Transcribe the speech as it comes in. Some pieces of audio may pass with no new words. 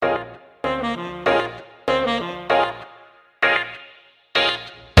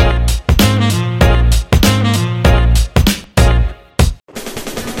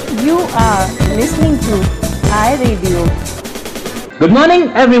to iRadio. Good morning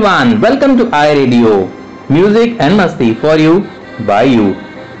everyone. Welcome to iRadio. Music and मस्ती for you by you.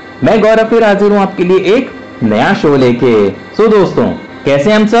 मैं गौरव फिर हाजिर हूँ आपके लिए एक नया शो लेके। सो दोस्तों,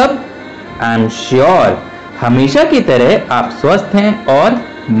 कैसे हम सब? आई एम श्योर हमेशा की तरह आप स्वस्थ हैं और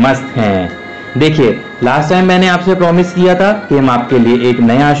मस्त हैं। देखिए, लास्ट टाइम मैंने आपसे प्रॉमिस किया था कि हम आपके लिए एक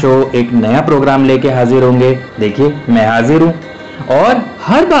नया शो, एक नया प्रोग्राम लेके हाजिर होंगे। देखिए, मैं हाजिर हूँ और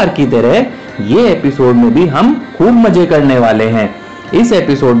हर बार की तरह ये एपिसोड में भी हम खूब मजे करने वाले हैं। इस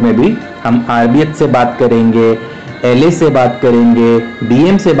एपिसोड में भी हम आरबीएच से बात करेंगे, एलए से बात करेंगे,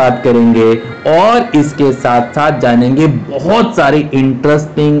 डीएम से बात करेंगे और इसके साथ साथ जानेंगे बहुत सारे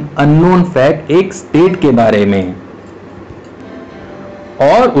इंटरेस्टिंग अननोन फैक्ट एक स्टेट के बारे में।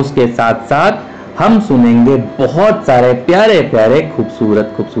 और उसके साथ साथ हम सुनेंगे बहुत सारे प्यारे प्यारे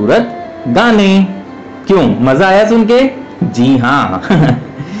खूबसूरत खूबसूरत गाने। क्यों, मजा आया सुन के? जी हाँ।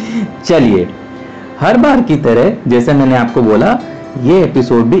 चलिए, हर बार की तरह जैसे मैंने आपको बोला, ये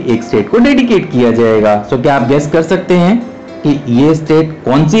एपिसोड भी एक स्टेट को डेडिकेट किया जाएगा। सो क्या आप गेस कर सकते हैं कि ये स्टेट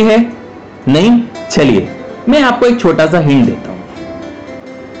कौन सी है? नहीं? चलिए, मैं आपको एक छोटा सा हिंट देता हूं।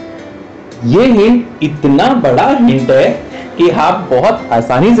 ये हिंट इतना बड़ा हिंट है कि आप बहुत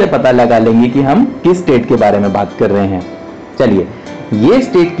आसानी से पता लगा लेंगे कि हम किस स्टेट के बारे में बात कर रहे हैं। चलिए, ये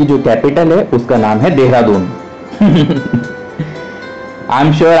स्टेट की जो कैपिटल है उसका नाम है देहरादून। आई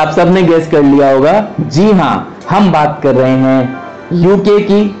एम श्योर आप सबने गेस कर लिया होगा। जी हाँ, हम बात कर रहे हैं यूके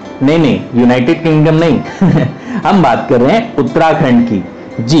की, नहीं, यूनाइटेड किंगडम नहीं। हम बात कर रहे हैं उत्तराखंड की।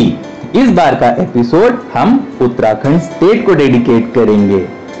 जी, इस बार का एपिसोड हम उत्तराखंड स्टेट को डेडिकेट करेंगे।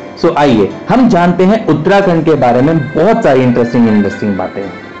 सो आइए हम जानते हैं उत्तराखंड के बारे में बहुत सारी इंटरेस्टिंग बातें।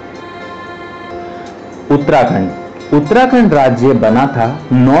 उत्तराखंड राज्य बना था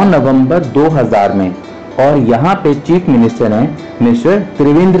 9 नवंबर 2000 में और यहाँ पे चीफ मिनिस्टर हैं मिस्टर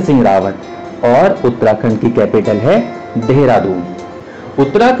त्रिवेंद्र सिंह रावत और उत्तराखंड की कैपिटल है देहरादून।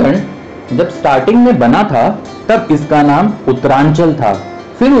 उत्तराखंड जब स्टार्टिंग में बना था तब इसका नाम उत्तरांचल था,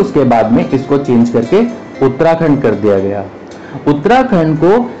 फिर उसके बाद में इसको चेंज करके उत्तराखंड कर दिया गया। उत्तराखंड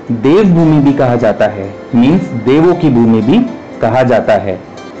को देवभूमि भी कहा जाता है, मींस देवों की भूमि भी कहा जाता है।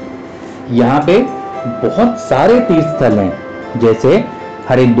 यहाँ पे बहुत सारे तीर्थ स्थल हैं, जैसे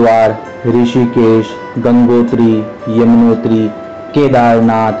हरिद्वार, ऋषिकेश, गंगोत्री, यमुनोत्री,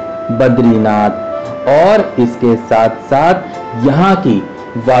 केदारनाथ, बद्रीनाथ और इसके साथ साथ यहाँ की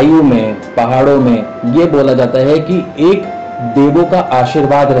वायु में, पहाड़ों में ये बोला जाता है कि एक देवों का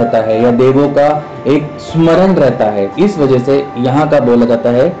आशीर्वाद रहता है या देवों का एक स्मरण रहता है। इस वजह से यहाँ का बोला जाता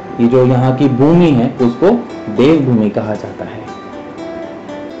है, ये जो यहाँ की भूमि है उसको देवभूमि कहा जाता है।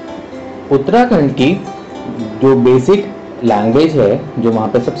 उत्तराखंड की जो बेसिक लैंग्वेज है, जो वहाँ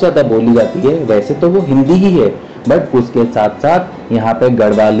पे सबसे ज्यादा बोली जाती है, वैसे तो वो हिंदी ही है, बट उसके साथ साथ यहाँ पे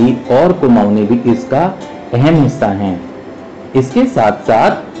गढ़वाली और कुमाऊनी भी इसका अहम हिस्सा हैं। इसके साथ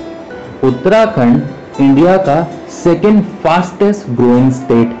साथ उत्तराखंड इंडिया का सेकेंड फास्टेस्ट ग्रोइंग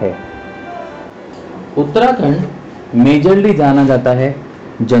स्टेट है। उत्तराखंड मेजरली जाना जाता है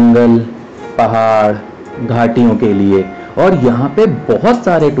जंगल, पहाड़, घाटियों के लिए और यहाँ पे बहुत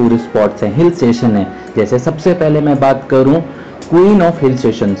सारे टूरिस्ट स्पॉट्स हैं, हिल स्टेशन हैं। जैसे सबसे पहले मैं बात करूं queen of hill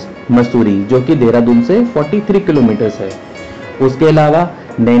stations Mussoorie, जो कि देहरादून से 43 किलोमीटर्स है। उसके अलावा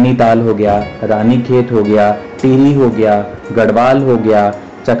नैनीताल हो गया, रानीखेत हो गया, टिहरी हो गया, गढ़वाल हो गया,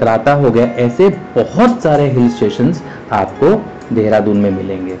 चक्राता हो गया, ऐसे बहुत सारे हिल स्टेशंस आपको देहरादून में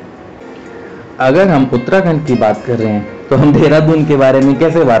मिलेंगे। अगर हम उत्तराखंड की बात कर रहे हैं तो हम देहरादून के बारे में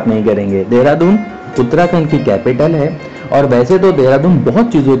कैसे बात नहीं करेंगे। देहरादून उत्तराखंड की कैपिटल है और वैसे तो देहरादून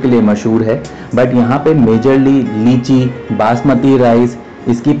बहुत चीज़ों के लिए मशहूर है, बट यहाँ पे मेजरली लीची, बासमती राइस,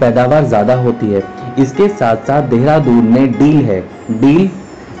 इसकी पैदावार ज़्यादा होती है। इसके साथ साथ देहरादून में डील है, deal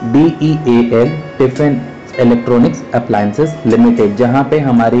DEAL defence electronics appliances limited, जहाँ पे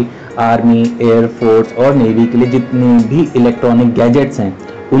हमारी आर्मी, एयरफोर्स और नेवी के लिए जितने भी इलेक्ट्रॉनिक गैजेट्स हैं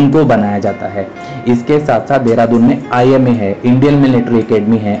उनको बनाया जाता है। इसके साथ साथ देहरादून में IMA है, इंडियन मिलिट्री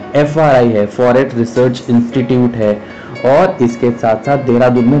एकेडमी है, FRI है, फॉरेस्ट रिसर्च इंस्टीट्यूट है और इसके साथ साथ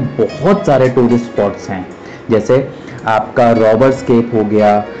देहरादून में बहुत सारे टूरिस्ट स्पॉट्स हैं, जैसे आपका रॉबर्ट्स केप हो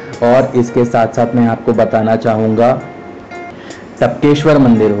गया और इसके साथ साथ मैं आपको बताना चाहूँगा टपकेश्वर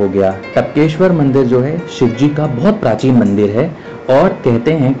मंदिर हो गया। टपकेश्वर मंदिर जो है शिव जी का बहुत प्राचीन मंदिर है और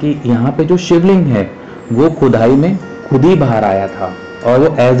कहते हैं कि यहाँ पे जो शिवलिंग है वो खुदाई में खुद ही बाहर आया था और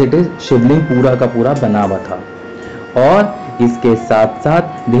वो एज इट इज शिवलिंग पूरा का पूरा बना हुआ था। और इसके साथ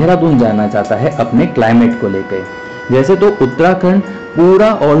साथ देहरादून जाना चाहता है अपने क्लाइमेट को लेकर। जैसे तो उत्तराखंड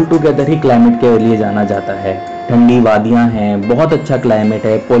पूरा ऑल टुगेदर ही क्लाइमेट के लिए जाना जाता है, ठंडी वादियां हैं, बहुत अच्छा क्लाइमेट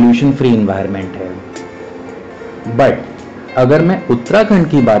है, पोल्यूशन फ्री इन्वायरमेंट है। बट अगर मैं उत्तराखंड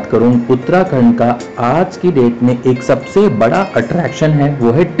की बात करूं, उत्तराखंड का आज की डेट में एक सबसे बड़ा अट्रैक्शन है,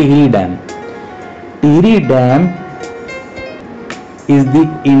 वो है Tehri dam. Tehri dam is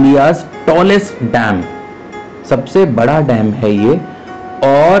the India's tallest dam, सबसे बड़ा डैम है ये,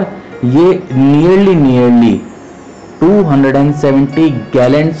 और ये nearly 270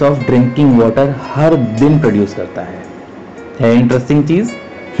 gallons of drinking water हर दिन प्रोड्यूस करता है इंटरेस्टिंग चीज।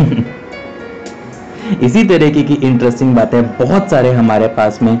 इसी तरीके की इंटरेस्टिंग बातें बहुत सारे हमारे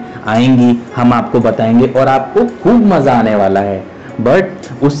पास में आएंगी, हम आपको बताएंगे और आपको खूब मजा आने वाला है।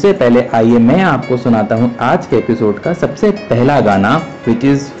 बट उससे पहले आइए मैं आपको सुनाता हूं आज के एपिसोड का सबसे पहला गाना, विच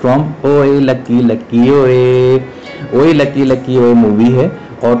इज फ्रॉम ओए लकी लकी ओए। ओए लकी लकी ओए मूवी है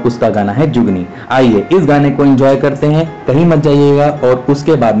और उसका गाना है जुगनी। आइए इस गाने को एंजॉय करते हैं, कहीं मत जाइएगा। और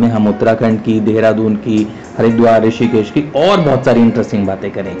उसके बाद में हम उत्तराखंड की, देहरादून की, हरिद्वार, ऋषिकेश की और बहुत सारी इंटरेस्टिंग बातें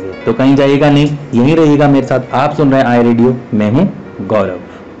करेंगे। तो कहीं जाइएगा नहीं, यहीं रहिएगा मेरे साथ। आप सुन रहे हैं आई रेडियो, मैं हूं गौरव।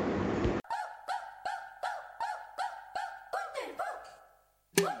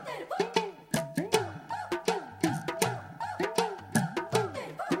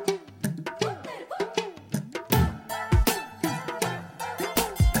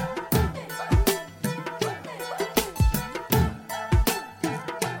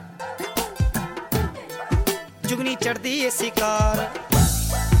 जुगनी चढ़दी ए शिकार,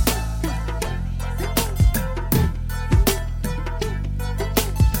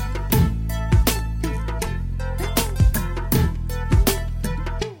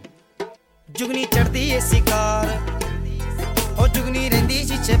 जुगनी चढ़दी ए शिकार, ओ जुगनी रहिंदी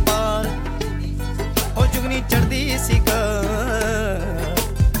शीशे पार, ओ जुगनी चढ़दी ए शिकार,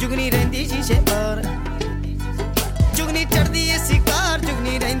 जुगनी रहिंदी शीशे पार, जुगनी चढ़दी ए शिकार,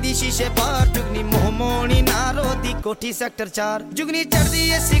 जुगनी रहिंदी शीशे पार, जुगनी मोहमोनी नारो दी कोठी सेक्टर 4। जुगनी चढ़दी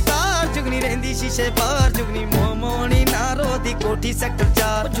ए शिकार, जुगनी रहिंदी शीशे पार, जुगनी मोहमोनी नारो दी कोठी सेक्टर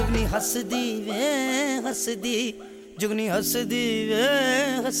 4। जुगनी हसदी वे हसदी, जुगनी हसदी वे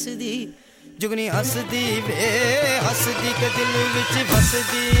हसदी, जुगनी हसदी वे हसदी के दिल विच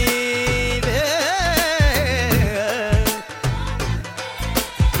बसदी वे।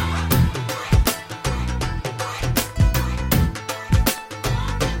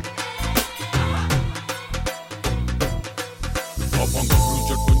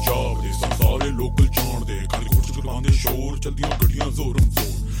 शोर चलदियां गड्डियां जोरम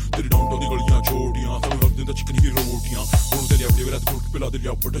जोर, तेरी डाउनटाउन दी गलियां छोड़ियां, सब हर दिन दा चिकन की रोटियां, हुण ते लिया बड़े रात कुट पिला दे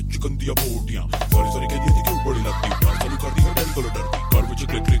लिया बड़ा चिकन दियां बोटियां। सारी कहदी थी क्यों बड़ी लगती प्यार सानू करदी है डैडी कोल डरदी, घर विच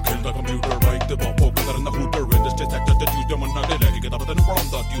क्लिक क्लिक खेलदा कंप्यूटर, माइक ते पापा करन दा hooter, when the stage actor ते ट्यूसडे मन्ना ते लेके किताब तैनू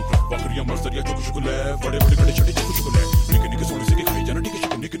पढ़ांदा ट्यूटर, बकरियां मर्सरियां चुक चुक ले, बड़े बड़े खड़े छड़ी चुक चुक ले, निके निके सोने से खाई जाना ठीक है,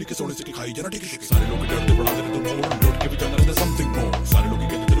 निके निके सोने से खाई जाना ठीक है। सारे लोग डरदे बड़ा दे तू मोर लौट के भी जाना रहंदा समथिंग मोर, सारे लोग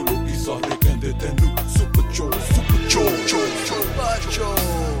कहंदे तेनू लोकी सारे कहंदे तैनू सुपर चोर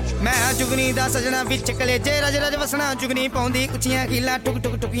मैं जुगनी दा सजना विच कलेजे रज रज वसना, जुगनी पाउंदी उच्चियां कीला, टुक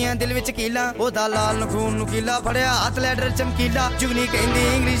टुक टुकियां दिल विच कीला, ओदा लाल नखून नुकीला, फड़िया हाथ लैडर चमकीला। जुगनी कहंदी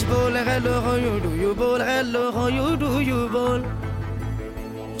इंग्लिश बोल, hello how you do you बोल, hello how you do you बोल,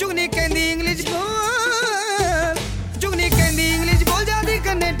 जुगनी कहंदी इंग्लिश बोल, जुगनी कहंदी इंग्लिश बोल, जादी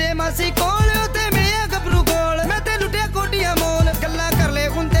कन्ने मासी कोल, ओते मिलिया गबरू कोल, मैं ते लुटिया कोटियां मोल, गल्ला कर ले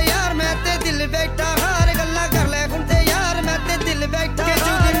हुण ते यार मैं ते दिल बैठा हार, गल्ला कर ले हुण ते यार मैं ते दिल बैठा हार।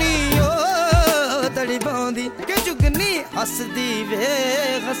 जुगनी ओ तड़ी पाउंदी के जुगनी हसदी वे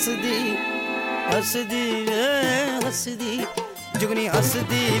हसदी, हसदी वे हसदी, जुगनी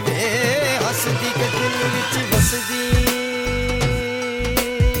हसदी वे हसदी के दिल विच बसदी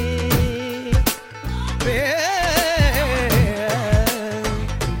वे।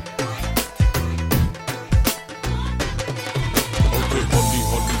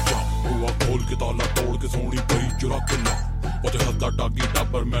 खोल के ताला तोड़ के सोनी पई चुरा के ला, ओते हद्दा डागी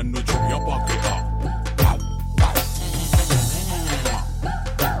टाबर मैनू छुड़ियां पाके आ।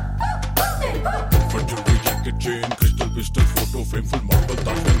 फटरी jacket chain crystal pistol photo frame full marble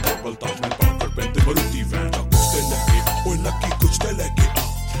Taj Mahal पाकर पहनते मरूती वैन, कुछ ते लेके ओए लकी कुछ ते लेके आ,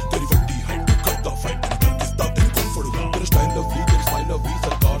 तेरी वड्डी हाइट तू करता फाइट, तेरी किस्ता तेरी कंफर्ट हुआ, तेरा स्टाइल लवली तेरी स्माइल लवली,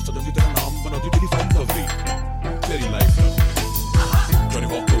 सरकार सदवी तेरा नाम बना दी तेरी फाइल लवली, तेरी life Johnny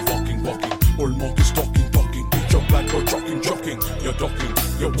Walker walking, old monkeys talking, each your black or jogging, you're talking,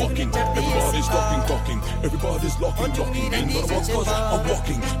 you're walking, everybody's talking, everybody's locking, ain't gonna walk 'cause I'm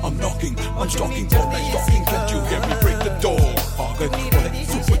walking, I'm knocking, I'm stalking, all night stalking, can't you hear me break the door,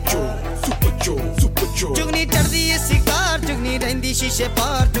 super Joe. जुगनी चढ़दी ए शिकार, जुगनी रहिंदी शीशे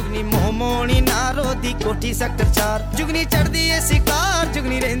पार, जुगनी मोहमोनी नारो दी कोठी sector 4। जुगनी चढ़दी ए शिकार,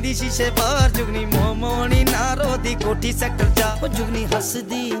 जुगनी रहिंदी शीशे पार, जुगनी मोहमोनी नारो दी कोठी सेक्टर 4। ओ जुगनी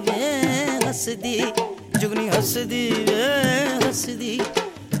हसदी वे हसदी, जुगनी हसदी वे हसदी,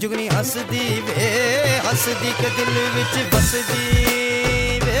 जुगनी हसदी वे हसदी के दिल विच बसदी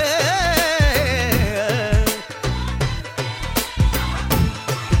वे।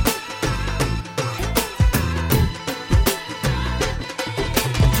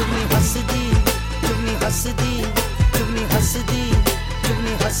 जुगनी हसदी, जुगनी हसदी, जुगनी हसदी,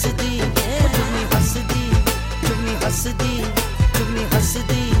 जुगनी हसदी वे जुगनी हसदी, जुगनी हसदी, जुगनी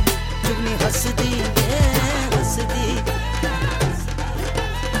हसदी, जुगनी हसदी वे हसदी।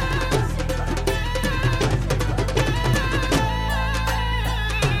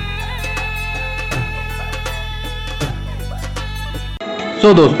 सो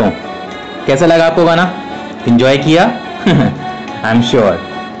दोस्तों, कैसा लगा आपको गाना? एंजॉय किया? I am sure.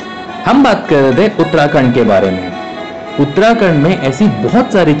 हम बात कर रहे थे उत्तराखंड के बारे में। उत्तराखंड में ऐसी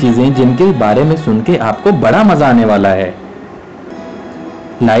बहुत सारी चीजें जिनके बारे में सुन के आपको बड़ा मजा आने वाला है।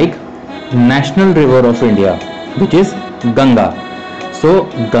 Like national river of India which is Ganga. सो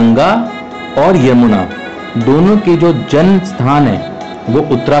गंगा और यमुना दोनों के जो जन्म स्थान है वो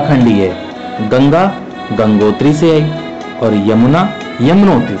उत्तराखंड ही है। गंगा गंगोत्री से आई और यमुना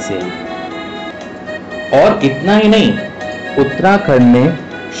यमुनोत्री से आई। और इतना ही नहीं, उत्तराखंड में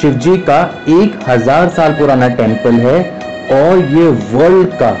शिवजी का 1000 साल पुराना टेंपल है और ये वर्ल्ड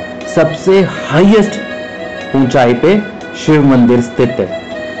का सबसे हाईएस्ट ऊंचाई पे शिव मंदिर स्थित है।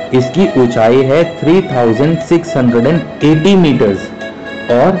 इसकी ऊंचाई है 3680 मीटर्स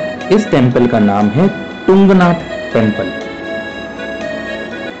और इस टेंपल का नाम है तुंगनाथ टेंपल।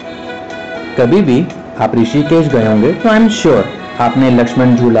 कभी भी आप ऋषिकेश गए होंगे तो आई एम श्योर आपने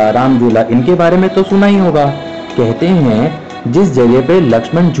लक्ष्मण झूला, राम झूला इनके बारे में तो सुना ही होगा। कहते हैं जिस जगह पे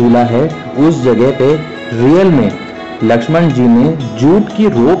लक्ष्मण झूला है उस जगह पे रियल में लक्ष्मण जी ने जूट की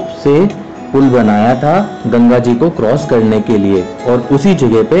रोप से पुल बनाया था गंगा जी को क्रॉस करने के लिए और उसी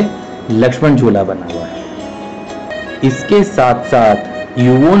जगह पे लक्ष्मण झूला बना हुआ है। इसके साथ साथ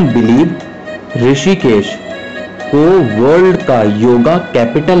यू वोंट बिलीव, ऋषिकेश को वर्ल्ड का योगा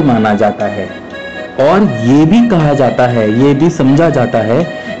कैपिटल माना जाता है और ये भी कहा जाता है, ये भी समझा जाता है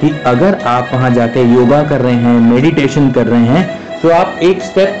कि अगर आप वहां जाके योगा कर रहे हैं, मेडिटेशन कर रहे हैं तो आप एक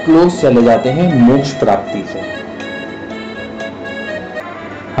स्टेप क्लोज चले जाते हैं मोक्ष प्राप्ति से।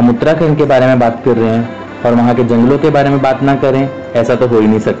 हम उत्तराखंड के बारे में बात कर रहे हैं और वहां के जंगलों के बारे में बात ना करें, ऐसा तो हो ही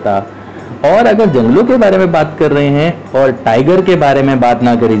नहीं सकता। और अगर जंगलों के बारे में बात कर रहे हैं और टाइगर के बारे में बात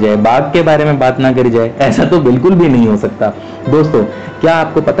ना करी जाए, बाघ के बारे में बात ना करी जाए, ऐसा तो बिल्कुल भी नहीं हो सकता। दोस्तों, क्या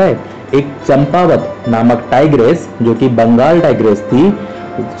आपको पता है एक चंपावत नामक टाइग्रेस जो कि बंगाल टाइग्रेस थी,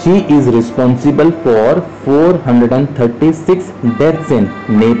 she is responsible for 436 deaths in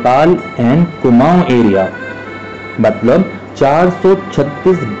Nepal and Kumaon area. मतलब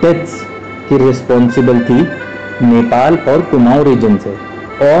 436 डेथ्स की रिस्पॉन्सिबल थी नेपाल और कुमाऊं रीजन से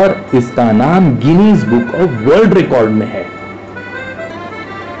और इसका नाम Guinness book of world record में है,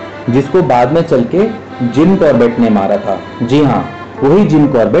 जिसको बाद में चल के जिम कॉर्बेट ने मारा था। जी हाँ, वही जिम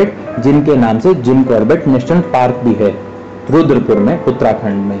कॉर्बेट जिनके नाम से जिम कॉर्बेट नेशनल पार्क भी है रुद्रपुर में,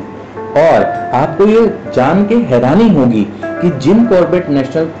 उत्तराखंड में। और आपको ये जान के हैरानी होगी कि Jim Corbett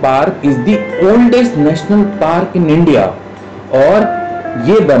national park is the oldest national park in India और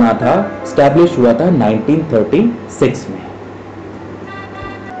ये बना था, स्टैब्लिश हुआ था 1936 में।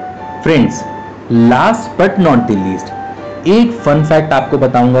 Friends, last but not the least, एक फन फैक्ट आपको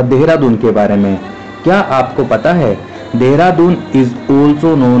बताऊंगा देहरादून के बारे में। क्या आपको पता है Dehradun is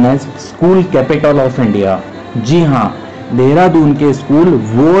also known as school capital of India. जी हाँ, देहरादून के स्कूल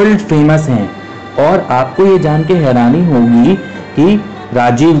वर्ल्ड फेमस हैं और आपको ये जान के हैरानी होगी कि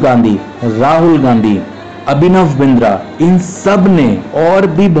राजीव गांधी, राहुल गांधी, अभिनव बिंद्रा, इन सब ने और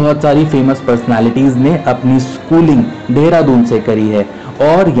भी बहुत सारी फेमस पर्सनालिटीज ने अपनी स्कूलिंग देहरादून से करी है।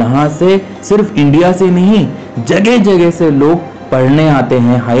 और यहाँ से सिर्फ इंडिया से नहीं, जगह जगह से लोग पढ़ने आते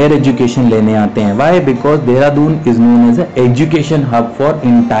हैं, हायर एजुकेशन लेने आते हैं। Y? Because Dehradun is known as education hub for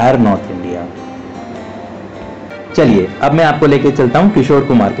entire north India. चलिए अब मैं आपको लेके चलता हूँ किशोर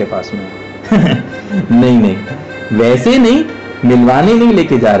कुमार के पास में। नहीं, वैसे नहीं, मिलवाने नहीं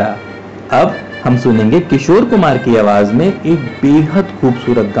लेके जा रहा। अब हम सुनेंगे किशोर कुमार की आवाज में एक बेहद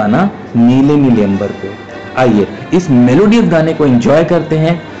खूबसूरत गाना नीले नीले अंबर पे। आइए इस मेलोडियस गाने को एंजॉय करते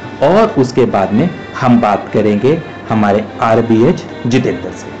हैं और उसके बाद में हम बात करेंगे हमारे आरबीएच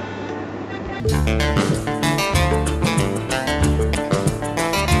जितेंद्र से।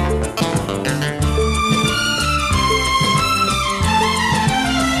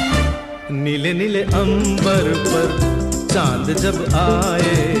 नीले नीले अंबर पर चांद जब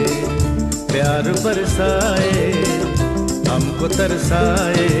आए, प्यार बरसाए, हमको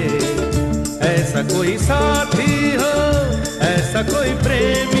तरसाए। ऐसा कोई साथी हो, ऐसा कोई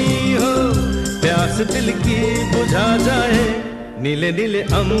प्रेमी हो, प्यार प्यास दिल की बुझा जाए। नीले नीले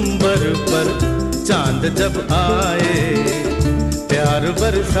अंबर पर चांद जब आए, प्यार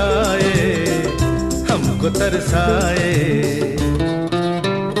बरसाए, हमको तरसाए।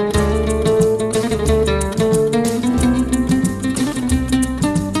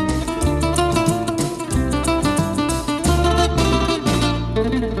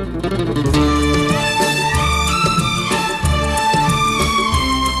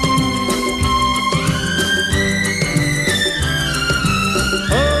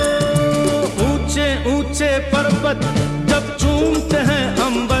 पर्वत जब चूमते हैं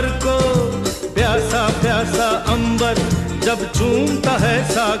अंबर को, प्यासा प्यासा अंबर जब चूमता है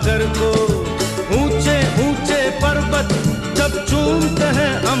सागर को। ऊंचे ऊंचे पर्वत जब चूमते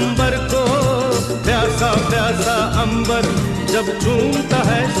हैं अंबर को, प्यासा प्यासा अंबर जब चूमता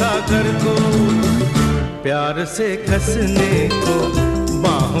है सागर को। प्यार से कसने को,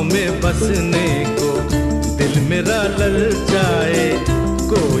 बाहों में बसने को, दिल मेरा ललचाए,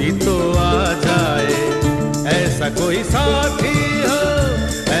 कोई तो आ जाए। ऐसा कोई साथी हो,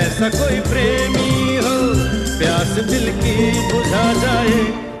 ऐसा कोई प्रेमी हो, प्यास दिल की बुझा जाए।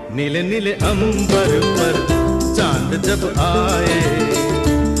 नीले नीले अंबर पर चांद जब आए,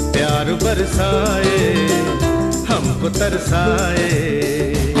 प्यार बरसाए, हमको तरसाए।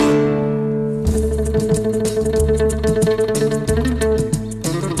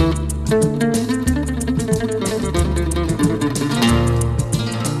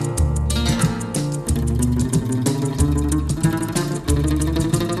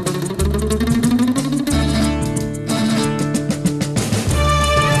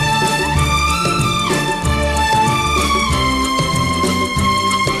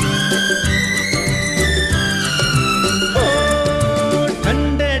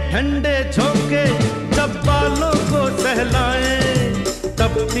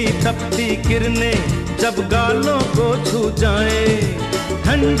 तपती किरणें जब गालों को छू जाए,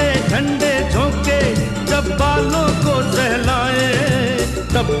 ठंडे ठंडे झोंके जब बालों को सहलाए।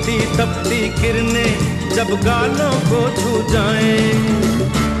 तपती तपती किरणें जब गालों को छू जाए।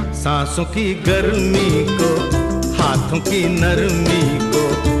 सांसों की गर्मी को, हाथों की नरमी को,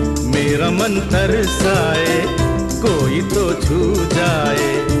 मेरा मन तरसाए, कोई तो छू जाए।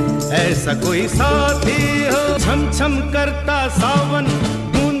 ऐसा कोई साथी हो, छम छम करता सावन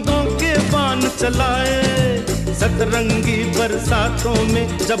बूंदों के बाण चलाए। सतरंगी बरसातों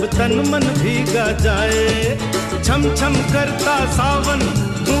में जब तन मन भीगा जाए। छम छम करता सावन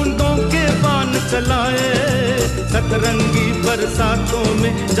बूंदों के बाण चलाए। सतरंगी बरसातों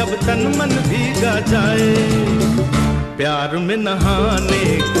में जब तन मन भीगा जाए। प्यार में नहाने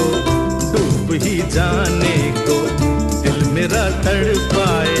को, डूब ही जाने को, दिल मेरा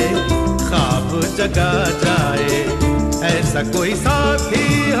तड़पाए, ख्वाब जगा जाए। ऐसा कोई साथी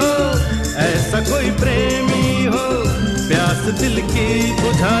हो, ऐसा कोई प्रेमी हो, प्यास दिल की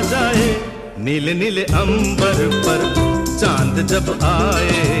बुझा जाए। नीले नीले अंबर पर चांद जब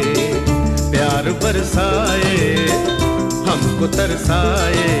आए, प्यार बरसाए, हमको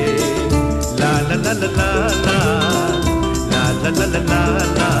तरसाए। ला ला ला ला ला ला ला ला ला ला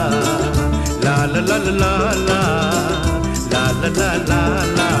ला ला ला ला ला ला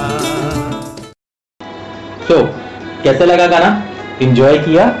ला। तो कैसे लगा गाना? एंजॉय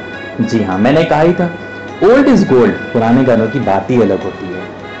किया? जी हाँ, मैंने कहा ही था, ओल्ड इज गोल्ड। पुराने गानों की बात ही अलग होती है।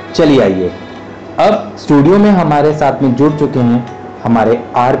 चलिए आइए, अब स्टूडियो में हमारे साथ में जुड़ चुके हैं हमारे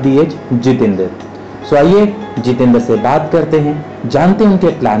RBH जितेंद्र। सो आइए जितेंद्र से बात करते हैं, जानते हैं उनके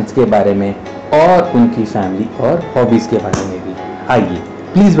प्लान्स के बारे में और उनकी फैमिली और हॉबीज के बारे में भी। आइए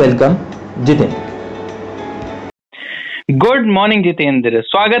please welcome Jitendra. Good morning Jitendra,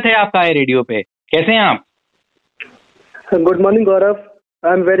 स्वागत है आपका आई रेडियो पे। कैसे हैं आप? Good morning Gaurav,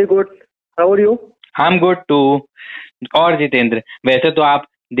 I am very good, how are you? I am good to. और जितेंद्र, वैसे तो आप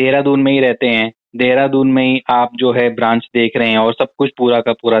देहरादून में ही रहते हैं, देहरादून में ही आप जो है ब्रांच देख रहे हैं और सब कुछ पूरा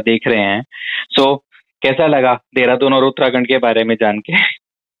का पूरा देख रहे हैं। सो कैसा लगा देहरादून और उत्तराखंड के बारे में जान के?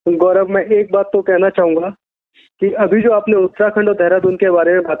 गौरव, मैं एक बात तो कहना चाहूंगा कि अभी जो आपने उत्तराखंड और देहरादून के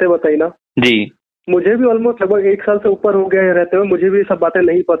बारे में बातें बताई ना जी, मुझे भी ऑलमोस्ट लगभग 1 साल से ऊपर हो गया है रहते हुए, मुझे भी ये सब बातें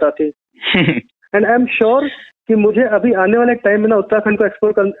नहीं पता थी। एंड आई एम श्योर कि मुझे अभी आने वाले टाइम में ना उत्तराखंड को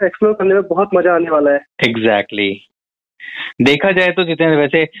एक्सप्लोर करने में बहुत मजा आने वाला है। एग्जैक्टली। देखा जाए तो जितेंद्र,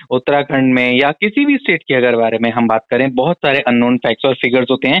 वैसे उत्तराखंड में या किसी भी स्टेट के अगर बारे में हम बात करें, बहुत सारे अननोन फैक्ट्स और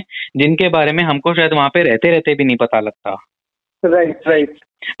फिगर्स होते हैं जिनके बारे में हमको शायद वहां पे रहते रहते भी नहीं पता लगता। Right right.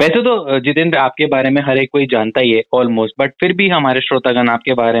 वैसे तो जितेंद्र आपके बारे में हर एक कोई जानता ही है ऑलमोस्ट, बट फिर भी हमारे श्रोतागण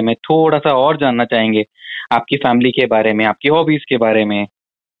आपके बारे में थोड़ा सा और जानना चाहेंगे, आपकी फैमिली के बारे में, आपकी हॉबीज के बारे में।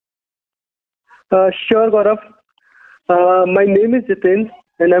 Sure Gaurav, my name is Jitendra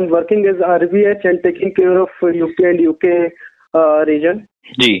and I'm working as RVH and taking care of UP and UK region.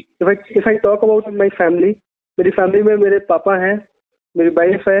 Ji If I talk about my family, मेरी फैमिली में मेरे पापा हैं, मेरी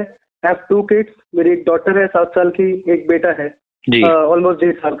वाइफ है, I have 2 kids, मेरी एक डॉटर है 7 साल की, एक बेटा है जी ऑलमोस्ट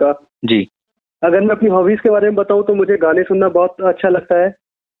 1.5 साल का. जी अगर मैं अपनी हॉबीज के बारे में बताऊं तो मुझे गाने सुनना बहुत अच्छा लगता है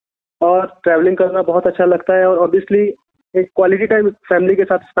और ट्रैवलिंग करना बहुत अच्छा लगता है और ऑब्वियसली एक क्वालिटी टाइम फैमिली के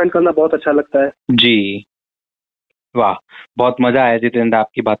साथ स्पेंड करना बहुत अच्छा लगता है. जी वाह, बहुत मजा आया जितेंद्र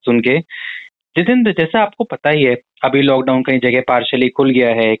आपकी बात सुन के. जितेंद्र, जैसा आपको पता ही है, अभी लॉकडाउन कई जगह पार्शली खुल गया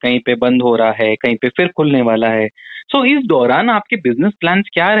है, कहीं पे बंद हो रहा है, कहीं पे फिर खुलने वाला है. सो इस दौरान आपके बिजनेस प्लान्स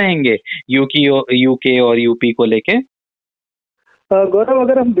क्या रहेंगे यूके और यूपी को लेके? गौरव,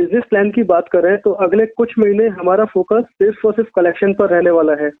 अगर हम बिजनेस प्लान की बात करें तो अगले कुछ महीने हमारा फोकस सिर्फ और सिर्फ कलेक्शन पर रहने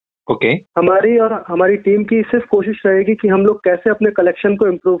वाला है. ओके. हमारी और हमारी टीम की सिर्फ कोशिश रहेगी कि हम लोग कैसे अपने कलेक्शन को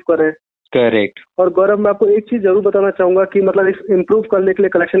इम्प्रूव करें. करेक्ट. और गौरव, मैं आपको एक चीज जरूर बताना चाहूंगा कि मतलब इस इम्प्रूव करने के लिए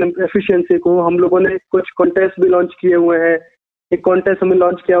कलेक्शन एफिशिएंसी को हम लोगों ने कुछ कॉन्टेस्ट भी लॉन्च किए हुए हैं. एक कॉन्टेस्ट हमने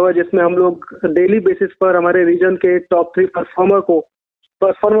लॉन्च किया हुआ है जिसमें हम लोग डेली बेसिस पर हमारे रीजन के टॉप 3 परफॉर्मर को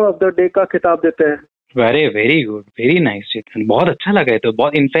परफॉर्मर ऑफ द डे का खिताब देते हैं. Very very good, very nice Jitendra, बहुत अच्छा लगा है. तो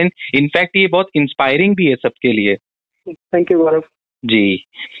बहुत इनफैक्ट ये बहुत इंस्पायरिंग भी है सबके लिए. Thank you Gaurav. Ji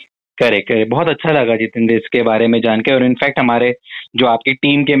correct, बहुत अच्छा लगा जितेंद्र इसके बारे में जान के. और इनफैक्ट हमारे जो आपकी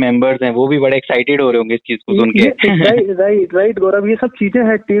टीम के मेंबर्स हैं वो भी बड़े एक्साइटेड हो रहे होंगे इस चीज को सुन के. राइट गौरव, ये सब चीजें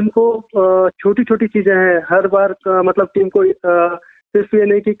हैं. टीम को छोटी छोटी चीजें हैं हर बार. मतलब टीम को सिर्फ ये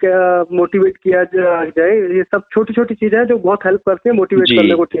नहीं कि मोटिवेट किया जाए, ये सब छोटी छोटी चीजें हैं जो बहुत हेल्प करती हैं मोटिवेट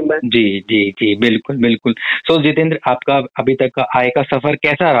करने को टीम में. जी जी जी बिल्कुल बिल्कुल. सो जितेंद्र, आपका अभी तक का आय का सफर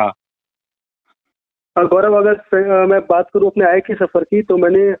कैसा रहा? गौरव, अगर मैं बात करूं अपने आय के सफर की तो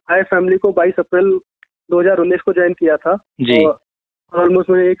मैंने आय फैमिली को 22 अप्रैल 2019 को ज्वाइन किया था. जी. ऑलमोस्ट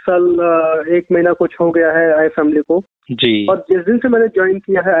मुझे 1 साल 1 महीना कुछ हो गया है आय फैमिली को. जी. और जिस दिन से मैंने ज्वाइन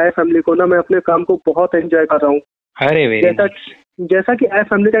किया है आय फैमिली को ना, मैं अपने काम को बहुत एंजॉय कर रहा हूँ. अरे जैसा कि आय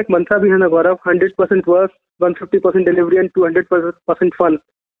फैमिली का एक मंत्र भी है ना गौरव, 100% work, 150% delivery and 200% fun.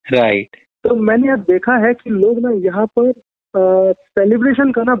 Right. तो मैंने अब देखा है कि लोग ना यहाँ पर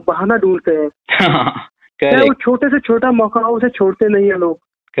सेलिब्रेशन का ना बहाना ढूंढते हैं. चाहे वो छोटे से छोटा मौका हो उसे छोड़ते नहीं है लोग.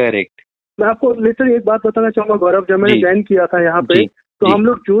 करेक्ट. मैं आपको लिटरली एक बात बताना चाहूंगा गौरव, जब मैंने ज्वाइन किया था यहाँ पे तो हम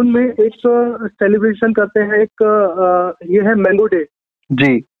लोग जून में एक सेलिब्रेशन करते हैं. एक ये है मैंगो डे.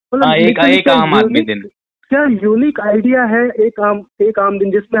 जी. मतलब एक आम आदमी दिन. क्या यूनिक आइडिया है. एक आम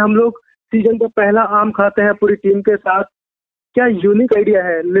दिन जिसमें हम लोग सीजन का पहला आम खाते हैं पूरी टीम के साथ. क्या यूनिक आइडिया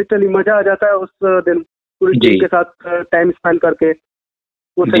है. लिटरली मजा आ जाता है उस दिन पूरी टीम के साथ टाइम स्पेंड करके,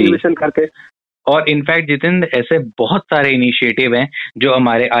 वो सेलिब्रेशन करके. और इनफैक्ट जितेंद्र, ऐसे बहुत सारे इनिशिएटिव हैं जो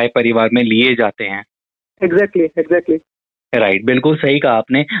हमारे आय परिवार में लिए जाते हैं. एग्जैक्टली. राइट, बिल्कुल सही कहा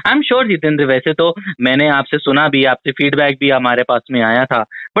आपने. आई एम श्योर जितेंद्र, वैसे तो मैंने आपसे सुना भी, आपसे फीडबैक भी हमारे पास में आया था,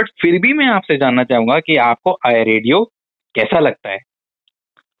 बट फिर भी मैं आपसे जानना चाहूंगा कि आपको आय रेडियो कैसा लगता है?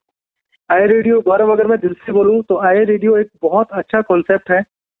 आय रेडियो गौरव, अगर मैं दिल से बोलूं तो आय रेडियो एक बहुत अच्छा कॉन्सेप्ट है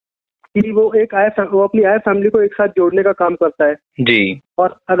कि वो अपनी आय फैमिली को एक साथ जोड़ने का काम करता है. जी.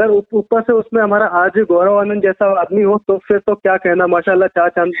 और अगर ऊपर से उसमें हमारा आज गौरव आनंद जैसा आदमी हो तो फिर तो क्या कहना, माशाल्लाह 4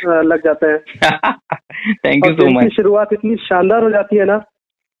 चांद लग जाते हैं. Thank you so much. शुरुआत इतनी शानदार हो जाती है ना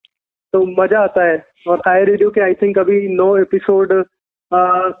तो मजा आता है. और आय रेडियो के आई थिंक अभी 9 एपिसोड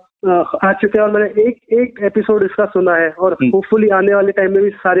आ चुके हैं और मैंने एक एपिसोड इसका सुना है और होपफुली आने वाले टाइम में भी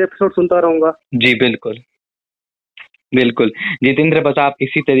सारे एपिसोड सुनता रहूंगा. जी बिल्कुल बिल्कुल जितेंद्र, बस आप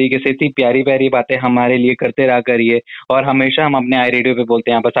इसी तरीके से इतनी प्यारी प्यारी बातें हमारे लिए करते रहा करिए. और हमेशा हम अपने आय रेडियो पे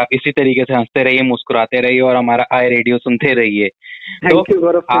बोलते हैं, बस आप इसी तरीके से हंसते रहिए, मुस्कुराते रहिए और हमारा आय रेडियो सुनते रहिए.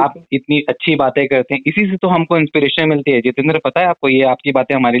 तो आप इतनी अच्छी बातें करते हैं, इसी से तो हमको इंस्पिरेशन मिलती है. जितेंद्र, पता है आपको, ये आपकी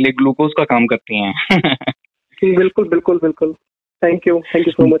बातें हमारे लिए ग्लूकोज का काम करती हैं. बिल्कुल बिल्कुल बिल्कुल. Thank you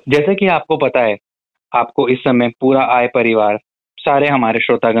so much. जैसे कि आपको पता है, आपको इस समय पूरा आय परिवार, सारे हमारे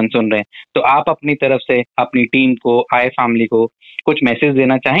श्रोतागण सुन रहे हैं, तो आप अपनी तरफ से अपनी टीम को, आय फैमिली को कुछ मैसेज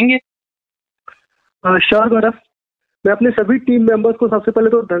देना चाहेंगे? श्योर गौरव, मैं अपने सभी टीम मेंबर्स को सबसे पहले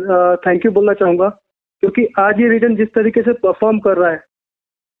तो थैंक यू बोलना चाहूंगा, क्योंकि आज ये रीजन जिस तरीके से परफॉर्म कर रहा है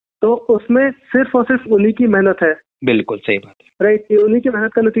तो उसमें सिर्फ और सिर्फ उन्हीं की मेहनत है. बिल्कुल सही बात है. राइट, ये उन्हीं की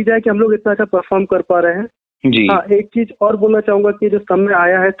मेहनत का नतीजा है कि हम लोग इतना अच्छा परफॉर्म कर पा रहे हैं. जी. हाँ, एक चीज और बोलना चाहूंगा कि जो सामने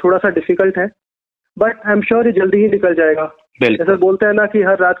आया है थोड़ा सा डिफिकल्ट है, बट आई एम श्योर ये जल्दी ही निकल जाएगा. जैसे बोलते हैं ना कि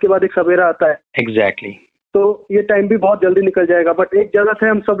हर रात के बाद एक सवेरा आता है. एग्जैक्टली. तो ये टाइम भी बहुत जल्दी निकल जाएगा. बट एक जरूरत है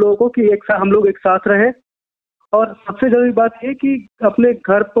हम सब लोगों को कि हम लोग एक साथ रहें. और सबसे जरूरी बात ये कि अपने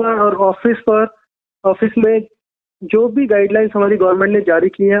घर पर और ऑफिस में जो भी गाइडलाइंस हमारी गवर्नमेंट ने जारी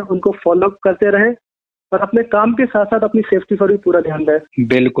की हैं उनको फॉलो करते रहें और अपने काम के साथ साथ अपनी सेफ्टी पर भी पूरा ध्यान दें.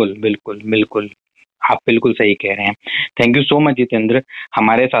 बिल्कुल बिल्कुल बिल्कुल. आप बिल्कुल सही कह रहे हैं। Thank you so much Jitendra,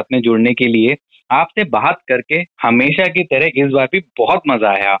 हमारे साथ में जुड़ने के लिए। आपसे बात करके हमेशा की तरह इस बार भी बहुत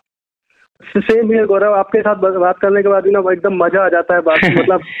मजा आया। सेम है गौरव, आपके साथ बात करने के बाद भी ना एकदम मजा आ जाता है, बात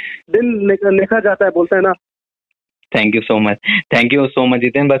मतलब दिल निखर जाता है, बोलते हैं ना। Thank you so much, thank you so much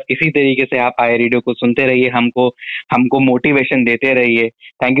Jitendra. बस इसी तरीके से आप आई रेडियो को सुनते रहिए, हमको मोटिवेशन देते रहिए।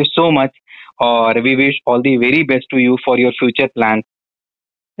 थैंक यू सो मच, और we wish all the very best to you for your future plan.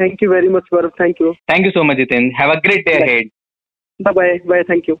 Thank you very much Gaurav, thank you. Thank you so much Jitendra, have a great day ahead. Bye bye bye,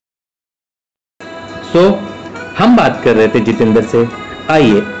 thank you. सो हम बात कर रहे थे जितेंद्र से,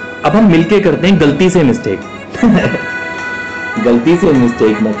 आइए अब हम मिलके करते हैं गलती से मिस्टेक। गलती से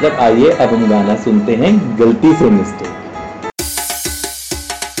मिस्टेक मतलब आइए अब हम गाना सुनते हैं गलती से मिस्टेक।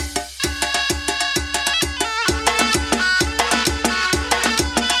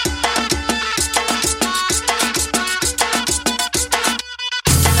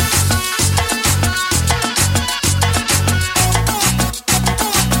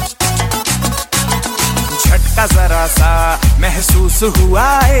 झटका जरा सा महसूस हुआ,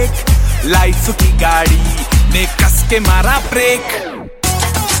 एक लाइफ की गाड़ी ने कस के मारा ब्रेक।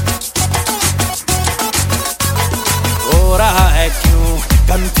 हो रहा है क्यों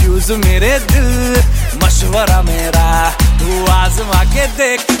कंफ्यूज मेरे दिल, मशवरा मेरा तू आजमा के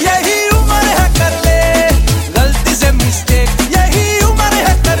देख। यही उम्र है कर ले गलती से मिस्टेक, यही उम्र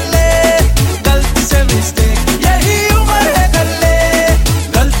है कर ले गलती से मिस्टेक, यही उम्र है कर ले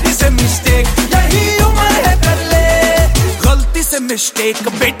गलती से मिस्टेक, यही उम्र है कर ले गलती से मिस्टेक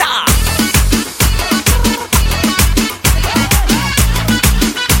बेटा।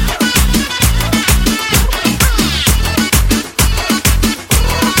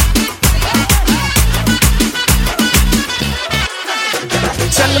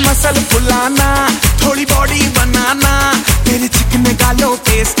 चल मसल फुलाना, थोड़ी बॉडी बनाना, तेरे चिकने गालों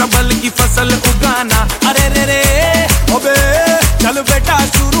पे स्टबल की फसल उगाना। अरे रे रे ओबे चल बेटा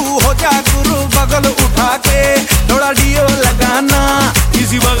शुरू हो जा गुरु, बगल उठा के थोड़ा डियो लगाना,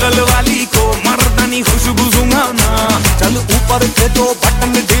 किसी बगल वाली को मर्दानी खुशबू सुंघाना। चल ऊपर के दो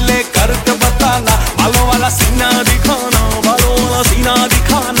बटन ढीले करके बताना, बालों वाला सीना दिखाना, बालों वाला सीना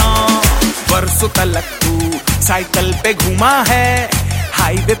दिखाना। बरसों तलक तू साइकिल पे घुमा है,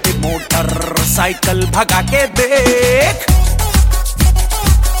 हाईवे पे मोटर साइकिल भगा के देख।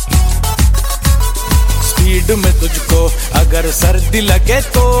 स्पीड में तुझको अगर सर्दी लगे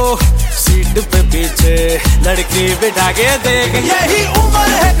तो सीट पे पीछे लड़की बिठा के देख। यही उम्र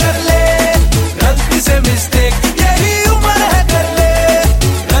है कर ले गलती से मिस्टेक, यही उम्र है कर ले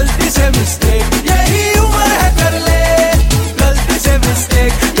गलती से मिस्टेक, यही उम्र है कर ले गलती से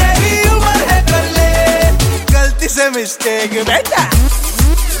मिस्टेक, यही उम्र है कर ले गलती से मिस्टेक बेटा।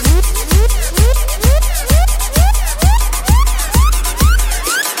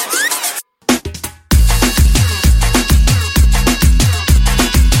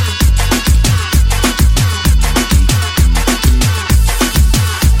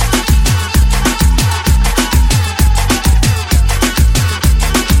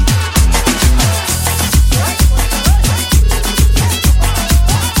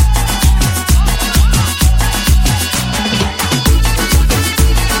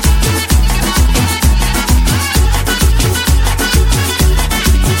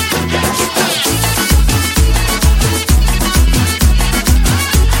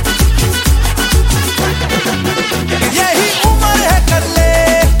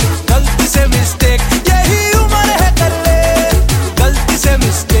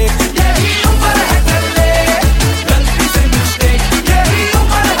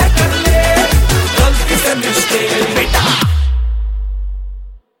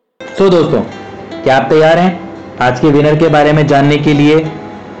 तो दोस्तों, क्या आप तैयार हैं आज के विनर के बारे में जानने के लिए?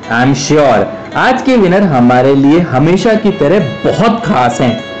 आई एम श्योर आज के विनर हमारे लिए हमेशा की तरह बहुत खास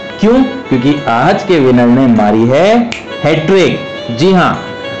हैं। क्यों? क्योंकि आज के विनर ने मारी है हैट्रिक। जी हाँ,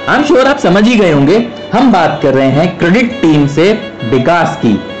 आई एम श्योर आप समझ ही गए होंगे, हम बात कर रहे हैं क्रेडिट टीम से विकास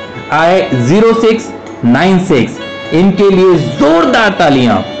की। I0696, इनके लिए जोरदार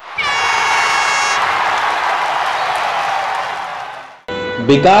तालियां।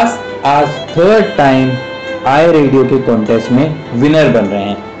 विकास आज थर्ड टाइम आई रेडियो के कॉन्टेस्ट में विनर बन रहे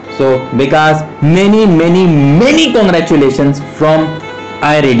हैं। सो विकास, many many many congratulations from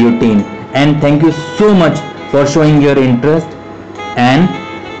I radio team and thank you so much for showing your interest and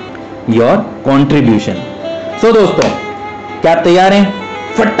your contribution. सो दोस्तों, क्या आप तैयार हैं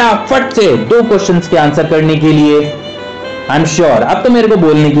फटाफट से 2 क्वेश्चंस के आंसर करने के लिए? आई एम श्योर अब तो मेरे को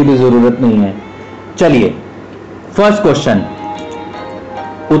बोलने की भी जरूरत नहीं है। चलिए, फर्स्ट क्वेश्चन,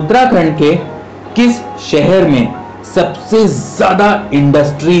 उत्तराखंड के किस शहर में सबसे ज्यादा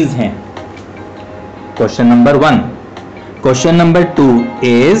इंडस्ट्रीज हैं? Question number 1. Question number 2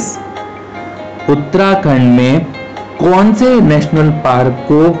 is Uttarakhand में कौन से नेशनल पार्क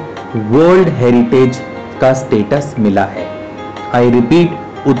को वर्ल्ड हेरिटेज का स्टेटस मिला है? आई रिपीट,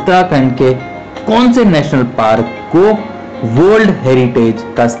 उत्तराखंड के कौन से नेशनल पार्क को वर्ल्ड हेरिटेज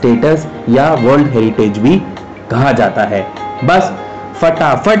का स्टेटस या वर्ल्ड हेरिटेज भी कहा जाता है? बस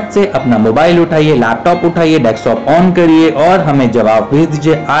फटाफट से अपना मोबाइल उठाइए, लैपटॉप उठाइए, डेस्कटॉप ऑन करिए और हमें जवाब भेज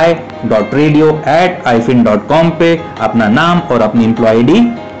दीजिए i.radio@ifin.com पे अपना नाम और अपनी एम्प्लॉय आईडी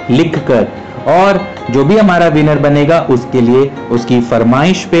लिखकर। और जो भी हमारा विनर बनेगा उसके लिए उसकी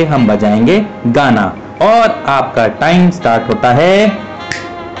फरमाइश पे हम बजाएंगे गाना। और आपका टाइम स्टार्ट होता है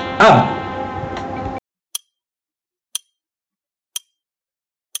अब।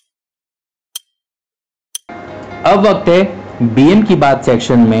 वक्त है बीएम की बात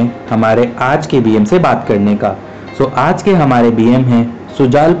सेक्शन में हमारे आज के बीएम से बात करने का। आज के हमारे बीएम हैं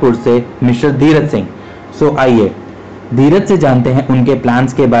सुजालपुर से मिस्टर धीरज सिंह। आइए धीरज से जानते हैं उनके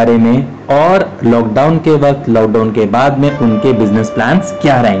प्लान्स के बारे में और लॉकडाउन के वक्त, लॉकडाउन के बाद में उनके बिजनेस प्लान्स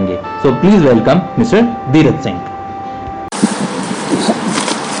क्या रहेंगे। Please welcome mister Dheeraj Singh.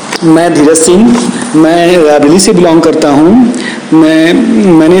 मैं धीरज सिंह, मैं रायबरेली से बिलोंग करता हूँ।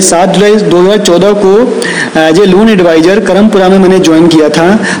 मैंने 7 जुलाई 2014 को as a loan adviser Karampura में मैंने ज्वाइन किया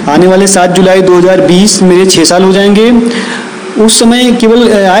था। आने वाले 7 जुलाई 2020 मेरे 6 साल हो जाएंगे। उस समय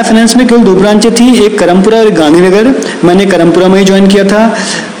केवल आई फाइनेंस में केवल 2 ब्रांचें थी, एक करमपुरा और गांधीनगर। मैंने करमपुरा में ही ज्वाइन किया था।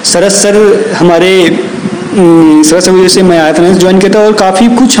 सरस सर हमारे सरस वजह से मैं आई फाइनेंस ज्वाइन किया था और काफ़ी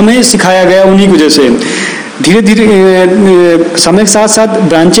कुछ हमें सिखाया गया उन्हीं की वजह से। धीरे धीरे समय के साथ साथ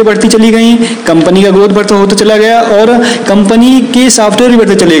ब्रांचें बढ़ती चली गई, कंपनी का ग्रोथ बढ़ता होता चला गया और कंपनी के सॉफ्टवेयर भी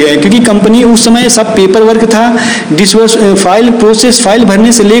बढ़ते चले गए, क्योंकि कंपनी उस समय सब पेपर वर्क था। फाइल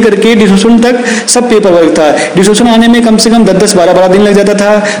भरने से लेकर के डिस्ट्रीब्यूशन तक सब पेपर वर्क था। डिस्ट्रीब्यूशन आने में कम से कम 10-10, 12-12 दिन लग जाता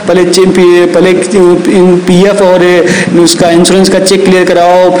था। पहले PF और उसका इंश्योरेंस का चेक क्लियर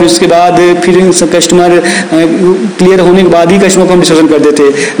कराओ, फिर उसके बाद फिर कस्टमर क्लियर होने के बाद ही कस्टमर को हम डिस्ट्रीब्यूशन कर देते।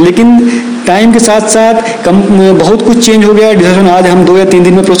 लेकिन टाइम के साथ साथ बहुत कुछ चेंज हो गया। डिस्ट्रीब्यूशन आज हम 2 या 3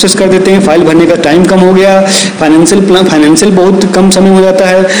 दिन में प्रोसेस कर देते हैं। फाइल भरने का टाइम कम हो गया, फाइनेंशियल बहुत कम समय हो जाता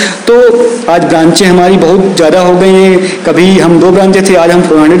है। तो आज ब्रांचें हमारी बहुत ज़्यादा हो गई हैं। कभी हम 2 ब्रांचें थे, आज हम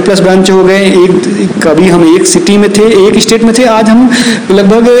 400+ ब्रांचें हो गए। कभी हम एक सिटी में थे, एक स्टेट में थे, आज हम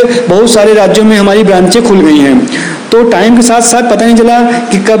लगभग बहुत सारे राज्यों में हमारी ब्रांचें खुल गई हैं। तो टाइम के साथ साथ पता नहीं चला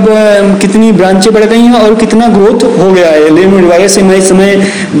कि कब कितनी ब्रांचें बढ़ गई हैं और कितना ग्रोथ हो गया है। लेन एडवाइजर से मैं इस समय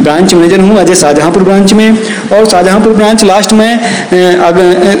ब्रांच मैनेजर हूँ अजय शाहजहाँपुर ब्रांच में। और शाहजहाँपुर ब्रांच लास्ट में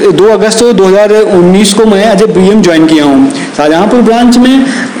 2 अगस्त 2019 को मैं एज ए BM ज्वाइन किया हूँ। शाहजहाँपुर ब्रांच में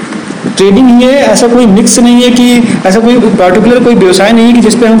ट्रेडिंग ही है, ऐसा कोई मिक्स नहीं है कि ऐसा कोई पर्टिकुलर कोई व्यवसाय नहीं है कि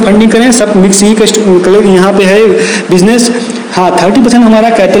जिस पे हम फंडिंग करें, सब मिक्स ही यहाँ पे है बिजनेस। हाँ, 30% हमारा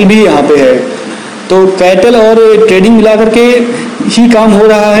कैटल भी यहाँ पे है। तो कैटल और ट्रेडिंग मिला करके ही काम हो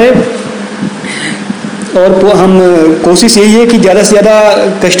रहा है। और हम कोशिश यही है कि ज़्यादा से ज़्यादा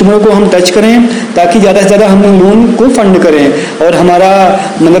कस्टमरों को हम टच करें ताकि ज़्यादा से ज़्यादा हम लोन को फंड करें। और हमारा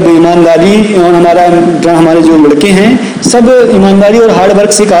मतलब ईमानदारी और हमारे जो लड़के हैं सब ईमानदारी और हार्ड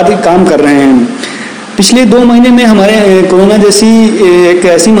वर्क से काम कर रहे हैं। पिछले 2 महीने में हमारे कोरोना जैसी एक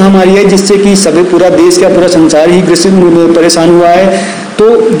ऐसी महामारी है जिससे कि सभी पूरा देश का पूरा संसार ही परेशान हुआ है। तो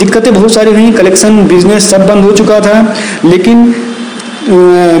दिक्कतें बहुत सारी हुई, कलेक्शन बिजनेस सब बंद हो चुका था। लेकिन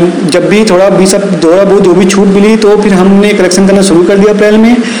जब भी थोड़ा बहुत जो भी छूट मिली तो फिर हमने कलेक्शन करना शुरू कर दिया अप्रैल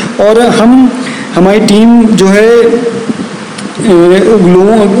में। और हमारी टीम जो है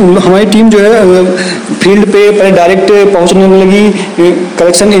फील्ड पे पहले डायरेक्ट पहुंचने लगी,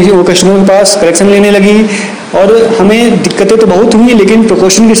 कलेक्शन कस्टमर के पास कलेक्शन लेने लगी। और हमें दिक्कतें तो बहुत हुई, लेकिन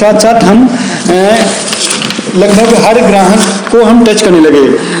प्रिकॉशन के साथ साथ हम लगभग हर ग्राहक को हम टच करने लगे।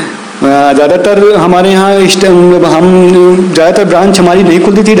 ज़्यादातर हमारे यहाँ ज़्यादातर ब्रांच हमारी नहीं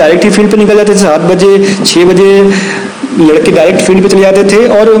खुलती थी, डायरेक्ट ही फील्ड पे निकल जाते थे। 7 बजे 6 बजे लड़के डायरेक्ट फील्ड पे चले जाते थे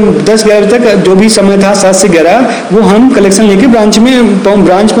और 10-11 बजे तक जो भी समय था 7 से 11 वो हम कलेक्शन लेके ब्रांच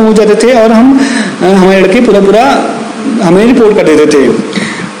पहुँच जाते थे। और हमारे लड़के पूरा हमें रिपोर्ट कर देते थे।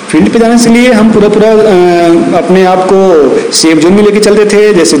 फील्ड पे जाने से लिए हम पूरा अपने आप को सेफ जोन में लेके चलते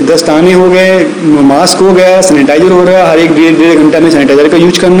थे। जैसे दस्ताने हो गए, मास्क हो गया, सैनिटाइजर हो रहा, हर एक 1.5 घंटा में सैनिटाइजर का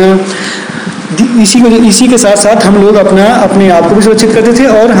यूज करना। इसी के साथ साथ हम लोग अपने आप को भी सुरक्षित करते थे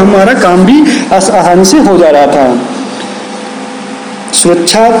और हमारा काम भी आसानी से हो जा रहा था।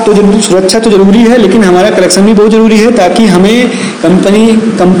 सुरक्षा तो जरूरी है, लेकिन हमारा कलेक्शन भी बहुत जरूरी है ताकि हमें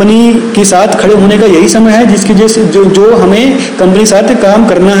कंपनी के साथ खड़े होने का यही समय है जिसकी जैसे जो हमें कंपनी के साथ काम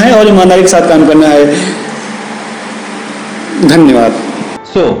करना है और ईमानदारी के साथ काम करना है। धन्यवाद।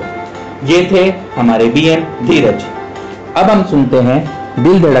 ये थे हमारे BM धीरज। अब हम सुनते हैं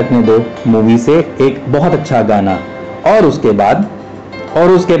दिल धड़कने दो मूवी से एक बहुत अच्छा गाना, और उसके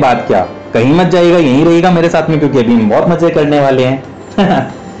बाद क्या, कहीं मत जाएगा, यहीं रहेगा मेरे साथ में, क्योंकि अभी हम बहुत मजे करने वाले हैं।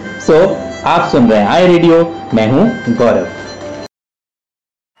 सो आप सुन रहे हैं आई रेडियो, मैं हूं गौरव।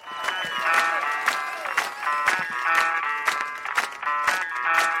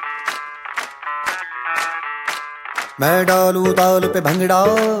 मैं डालू ताल पे भंगड़ा,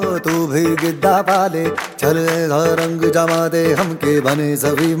 तू भी गिद्दा पाले, चल ऐसा रंग जमा दे हमके बने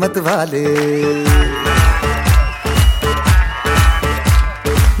सभी मत वाले।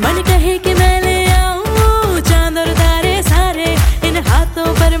 मन कहे कि मैं ले आऊं चांद और तारे सारे, इन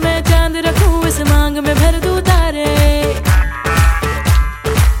हाथों पर मैं चांद रखूं, इस मांग में भर दूं तारे।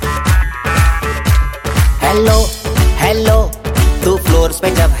 हेलो हेलो, तू फ्लोर्स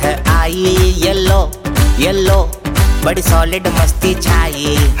पे जब है आई, येलो येलो बड़ी सॉलिड मस्ती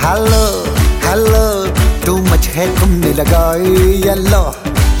छाई। हेलो हेलो, तू मच है तुमने लगाई, येलो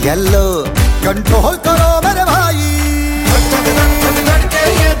येलो कंट्रोल करो मेरे भाई।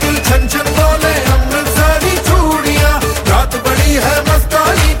 ये दिल छन छन बोले अमृतसरी चूड़ियां, रात बड़ी है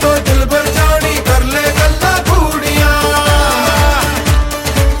मस्तानी तो दिल भर जानी कर ले गल्ला बूढ़ियां।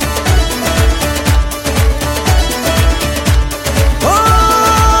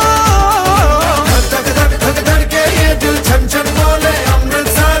 छन छन बोले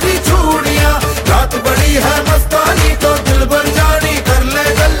अमृतसरी चूड़ियां, रात बड़ी है मस्तानी तो दिल भर जानी कर ले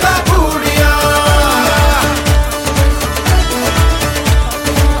गल्ला बूढ़ियां।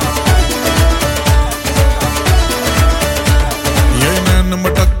 ये नैन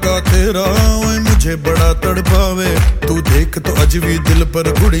मटक्का तेरा ओए मुझे बड़ा तड़पावे, तू देख तो अजवी दिल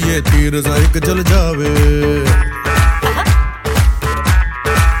पर गुड़िए तीर जायक जल जावे।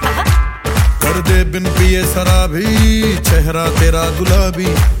 दे बिन पिए शराबी, चेहरा तेरा गुलाबी,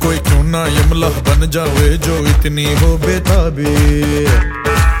 कोई क्यों ना यमला बन जावे जो इतनी हो बेताबी।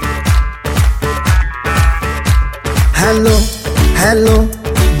 हेलो हेलो,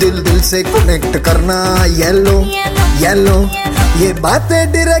 दिल दिल से कनेक्ट करना, येलो येलो ये बातें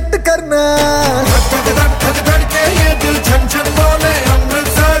डायरेक्ट करना। ये दिल छन छन बोले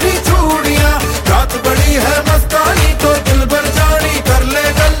अमृतसरी चूड़ियां, रात बड़ी है मस्तानी तो दिल भर जानी कर ले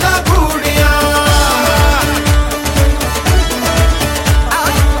गल्ला बूढ़ियां।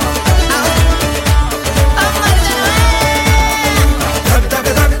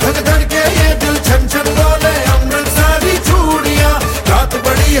 ये दिल छन छन बोले अमृतसरी चूड़ियां, रात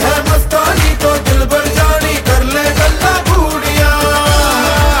बड़ी है मस्तानी तो दिल भर जानी कर ले गल्ला बूढ़ियां।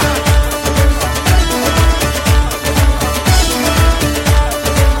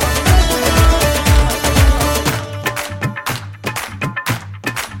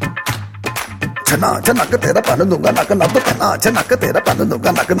 छना छनक तेरा पन दूंगा नक नब कना, छनक तेरा पन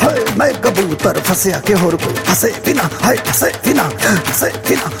दूंगा नक। हाय मैं कबूतर फंसे के होर कोई फंसे बिना, हाय फंसे बिना, फंसे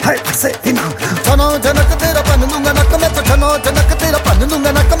बिना, हाय फंसे बिना। छनो छनक तेरा पन दूंगा नक, मैं तो छनो छनक तेरा पन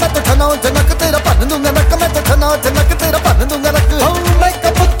दूंगा नक, मैं तो छनो छनक तेरा पन दूंगा नक, मैं तो छनो छनक तेरा पन दूंगा नक। मैं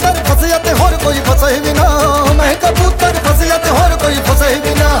कबूतर फंसे ते होर कोई फंसे बिना, मैं कबूतर फंसे ते होर कोई फंसे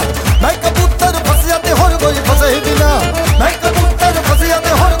बिना, मैं कबूतर फंसे ते होर कोई फंसे बिना, मैं कबूतर फंसे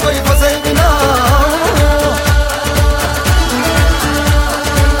ते होर कोई फंसे बिना।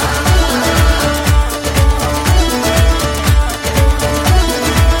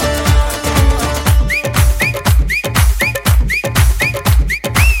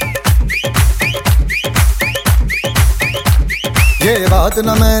 ये बात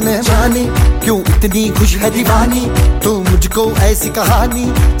न मैंने जानी, क्यों इतनी खुश है दीवानी, तू मुझको ऐसी कहानी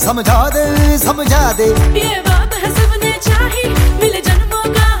समझा दे समझा दे। ये बात है सबने चाही, मिले जन्मों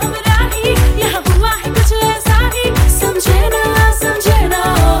का हम राही, यहाँ हुआ है कुछ ऐसा ही, समझे ना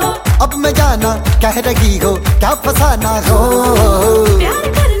अब मैं जाना कह रही हो क्या फसाना हो, प्यार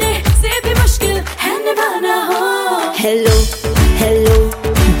करने से भी मुश्किल है निभाना हो। हेलो हेलो,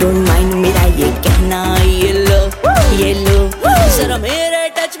 डोंट माइंड मेरा ये कहना, ये लो जरा मेरे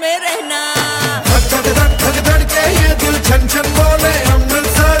टच में रहना। ये दिल छन छन बोले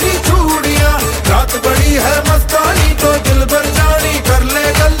अमृतसरी चूड़ियां, रात बड़ी है मस्तानी तो दिल भर जानी कर ले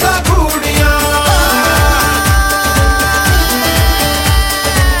गल्ला बूढ़ियां।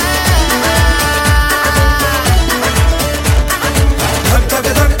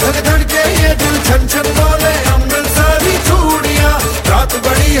 ये दिल छन छन बोले अमृतसरी चूड़ियां, रात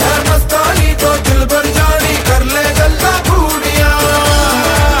बड़ी है मस्तानी तो दिल भर जानी कर ले गल्ला बूढ़ियां।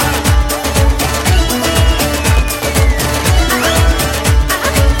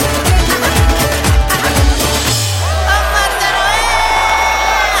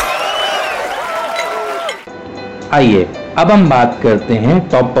 आइए अब हम बात करते हैं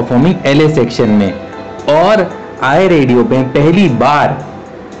टॉप परफॉर्मिंग एलए सेक्शन में, और आई रेडियो पे पहली बार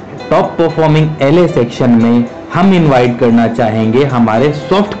टॉप परफॉर्मिंग LA सेक्शन में हम इनवाइट करना चाहेंगे हमारे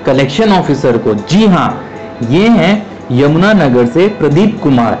सॉफ्ट कलेक्शन ऑफिसर को। जी हाँ, ये हैं यमुनानगर से प्रदीप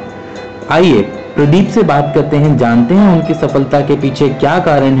कुमार। आइए प्रदीप से बात करते हैं, जानते हैं उनकी सफलता के पीछे क्या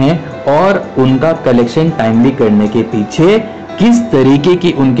कारण है और उनका कलेक्शन टाइमली करने के पीछे किस तरीके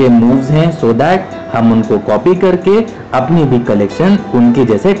की उनके मूव्स हैं, सो दैट हम उनको कॉपी करके अपनी भी कलेक्शन उनके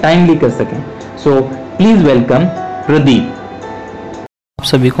जैसे टाइमली कर सकें। So please welcome Pradeep. आप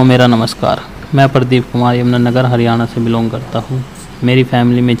सभी को मेरा नमस्कार। मैं प्रदीप कुमार यमुनानगर हरियाणा से बिलोंग करता हूँ। मेरी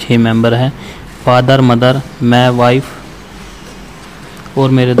फैमिली में 6 मेंबर हैं, फादर, मदर, मैं, वाइफ और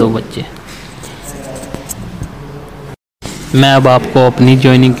मेरे 2 बच्चे। मैं अब आपको अपनी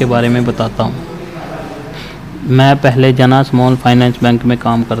ज्वाइनिंग के बारे में बताता हूँ। मैं पहले जना स्मॉल फाइनेंस बैंक में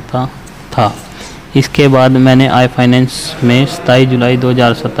काम करता था। इसके बाद मैंने आई फाइनेंस में 27 जुलाई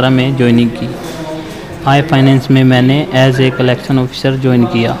 2017 में ज्वाइनिंग की। आई फाइनेंस में मैंने as a collection officer join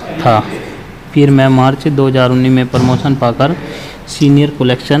किया था। फिर मैं मार्च 2019 में प्रमोशन पाकर सीनियर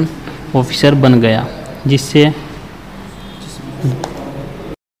कलेक्शन ऑफिसर बन गया, जिसमें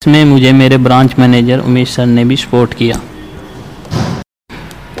मुझे मेरे ब्रांच मैनेजर उमेश सर ने भी सपोर्ट किया।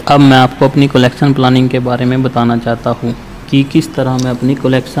 अब मैं आपको अपनी कलेक्शन प्लानिंग के बारे में बताना चाहता हूँ कि किस तरह मैं अपनी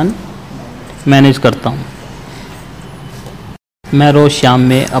कलेक्शन मैनेज करता हूँ। मैं रोज़ शाम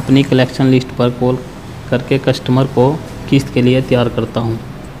में अपनी कलेक्शन लिस्ट पर कॉल करके कस्टमर को किस्त के लिए तैयार करता हूँ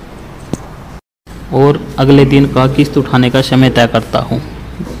और अगले दिन का किस्त उठाने का समय तय करता हूँ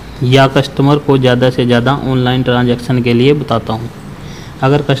या कस्टमर को ज़्यादा से ज़्यादा ऑनलाइन ट्रांजैक्शन के लिए बताता हूँ।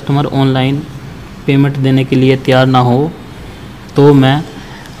 अगर कस्टमर ऑनलाइन पेमेंट देने के लिए तैयार ना हो तो मैं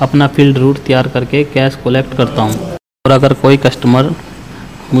अपना फील्ड रूट तैयार करके कैश कलेक्ट करता हूँ। और अगर कोई कस्टमर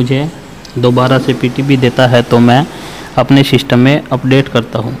मुझे दोबारा से PTP देता है तो मैं अपने सिस्टम में अपडेट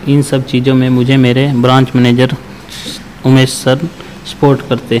करता हूँ। इन सब चीज़ों में मुझे मेरे branch manager Umesh sir support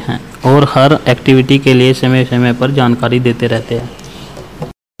करते हैं और हर एक्टिविटी के लिए समय समय पर जानकारी देते रहते हैं।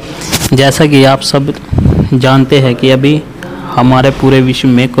 जैसा कि आप सब जानते हैं कि अभी हमारे पूरे विश्व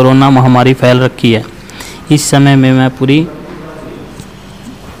में कोरोना महामारी फैल रखी है। इस समय में मैं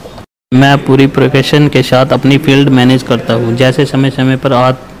पूरी प्रिकॉशन के साथ अपनी फील्ड मैनेज करता हूँ। जैसे समय समय पर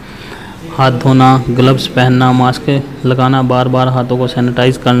हाथ धोना, ग्लव्स पहनना, मास्क लगाना, बार बार हाथों को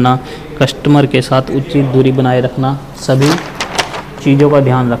सैनिटाइज करना, कस्टमर के साथ उचित दूरी बनाए रखना, सभी चीज़ों का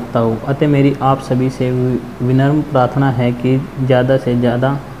ध्यान रखता हूँ। अतः मेरी आप सभी से विनम्र प्रार्थना है कि ज़्यादा से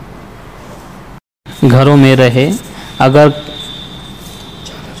ज़्यादा घरों में रहे। अगर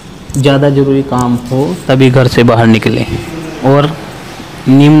ज़्यादा ज़रूरी काम हो तभी घर से बाहर निकलें और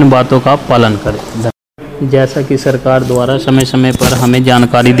निम्न बातों का पालन करें। जैसा कि सरकार द्वारा समय समय पर हमें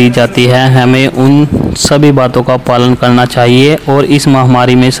जानकारी दी जाती है, हमें उन सभी बातों का पालन करना चाहिए और इस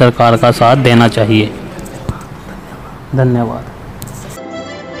महामारी में सरकार का साथ देना चाहिए। धन्यवाद।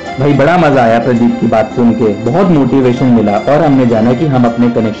 भाई बड़ा मजा आया प्रदीप की बात सुन के, बहुत मोटिवेशन मिला और हमने जाना कि हम अपने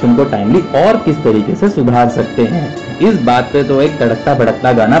कनेक्शन को टाइमली और किस तरीके से सुधार सकते हैं। इस बात पे तो एक तड़कता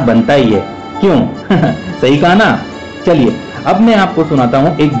भड़कता गाना बनता ही है, क्यों? सही कहा ना? चलिए अब मैं आपको सुनाता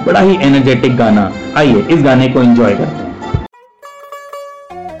हूँ एक बड़ा ही एनर्जेटिक गाना। आइए इस गाने को एंजॉय करते हैं।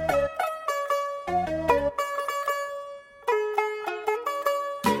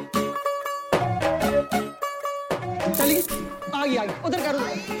 चली आ गई उधर करो,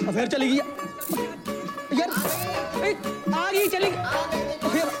 फिर चली गई यार, आ गई चली गई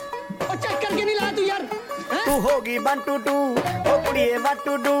और चेक करके नहीं ला तू यार। तू होगी 1 2 2 ओ कुड़िए व्हाट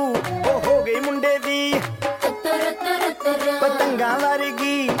टू डू, ओ हो गई मुंडे दी पतंगा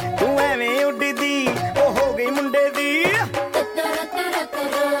वर्गी, तू एवें उड़दी, ओ हो गई मुंडे दी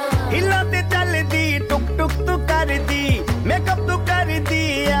हिला ते चलदी, टुक टुक तू करदी, मेकअप तू कर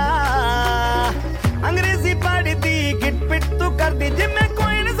दिया, अंग्रेजी पढ़दी, गिट पिट तू कर दी, जिम्मे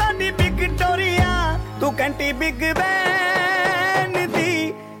कोई न साडी विक्टोरिया, तू कंटी बिग बैन दी,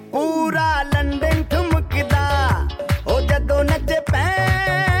 पूरा लंदन ठुमकदा, ओ जदों नचे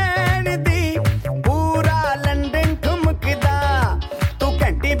पैन दी, पूरा लंदन ठुमकदा, तू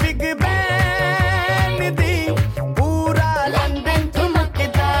कंटी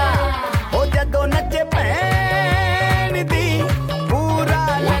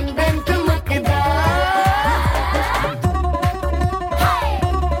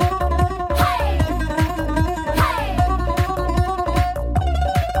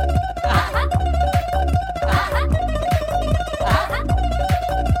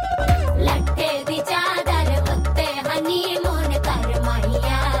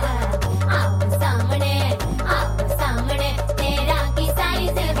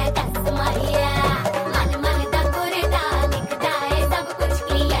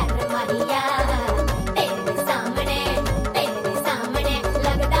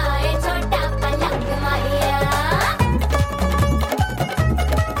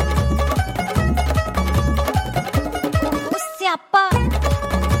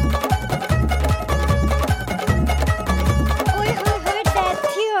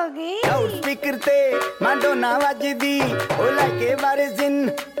ते माडोना वजदी ओ लाके वारिसिन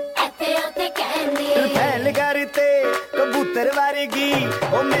एथे ओथे कहंदी फैल करते कबूतर वारगी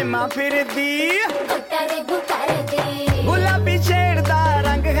ओ मेमा फिरदी गुटारे गुटारे गुलाबी शेड दा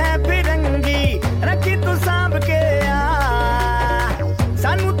रंग है फिरंगी रखी तू सांभ के आ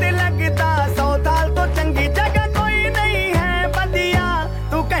सानू ते लगदा 100 साल तो चंगी जगह कोई नहीं है बदिया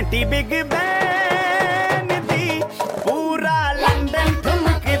तू घंटी बिग बैन दी पूरा लंदन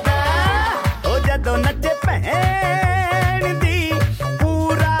ठुमकदा ओ जदों नचे भैन दी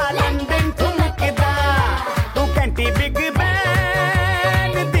पूरा लंदन ठुमकदा तू घंटी बिग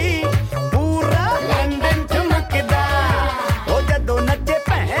बैन दी पूरा लंदन ठुमकदा ओ जदों नचे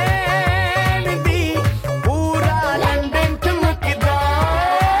भैन दी पूरा लंदन ठुमकदा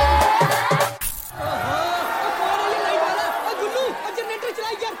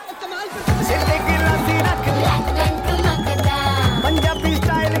सिर ते गिलासी रख पंजाबी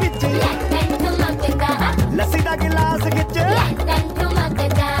स्टाइल विच लस्सी दा गिलास खिच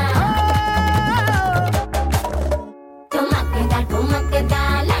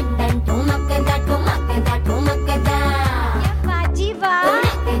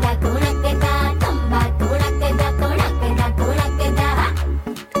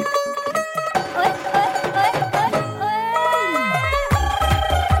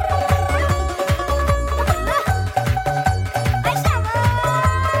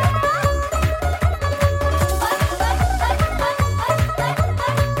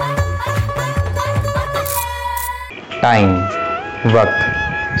टाइम, वक्त,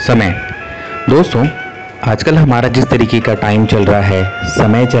 समय। दोस्तों, आजकल हमारा जिस तरीके का टाइम चल रहा है,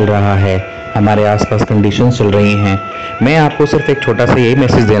 समय चल रहा है, हमारे आसपास कंडीशंस चल रही हैं, मैं आपको सिर्फ एक छोटा सा यही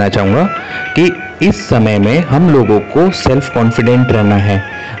मैसेज देना चाहूँगा कि इस समय में हम लोगों को सेल्फ कॉन्फिडेंट रहना है।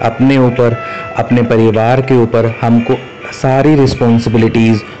 अपने ऊपर, अपने परिवार के ऊपर हमको सारी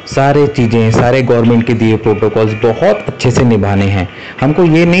रिस्पॉन्सिबिलिटीज़, सारे चीज़ें, सारे गवर्नमेंट के दिए प्रोटोकॉल्स बहुत अच्छे से निभाने हैं। हमको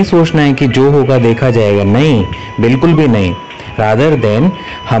ये नहीं सोचना है कि जो होगा देखा जाएगा, नहीं, बिल्कुल भी नहीं। रादर देन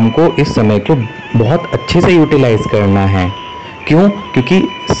हमको इस समय को बहुत अच्छे से यूटिलाइज करना है। क्यों? क्योंकि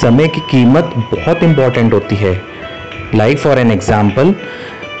समय की कीमत बहुत इम्पॉर्टेंट होती है। लाइक फॉर एन एग्जाम्पल,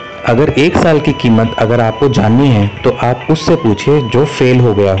 अगर 1 साल की कीमत अगर आपको जाननी है तो आप उससे पूछिए जो फेल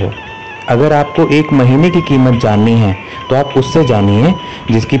हो गया हो। अगर आपको 1 महीने की कीमत जाननी है तो आप उससे जानिए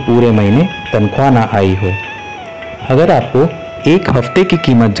जिसकी पूरे महीने तनख्वाह ना आई हो। अगर आपको 1 हफ्ते की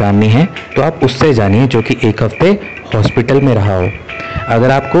कीमत जाननी है तो आप उससे जानिए जो कि 1 हफ्ते हॉस्पिटल में रहा हो।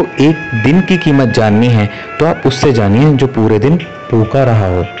 अगर आपको 1 दिन की कीमत जाननी है तो आप उससे जानिए जो पूरे दिन भूखा रहा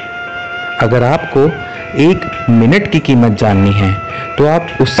हो। अगर आपको 1 मिनट की कीमत जाननी है तो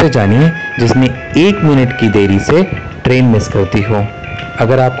आप उससे जानिए जिसने 1 मिनट की देरी से ट्रेन मिस करती हो।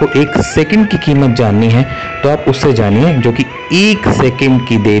 अगर आपको 1 सेकंड की कीमत जाननी है तो आप उससे जानिए जो कि 1 सेकंड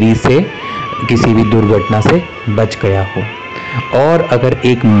की देरी से किसी भी दुर्घटना से बच गया हो। और अगर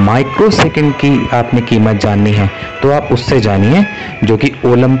 1 माइक्रो सेकंड की आपने कीमत जाननी है तो आप उससे जानिए जो कि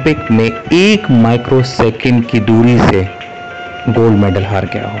ओलंपिक में 1 माइक्रो सेकंड की दूरी से गोल्ड मेडल हार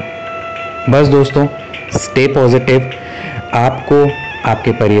गया हो। बस दोस्तों, स्टे पॉजिटिव। आपको,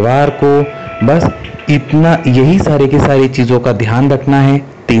 आपके परिवार को बस इतना, यही सारी की सारी चीज़ों का ध्यान रखना है।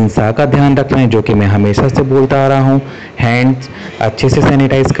 3 सा का ध्यान रखना है जो कि मैं हमेशा से बोलता आ रहा हूँ। हैंड्स अच्छे से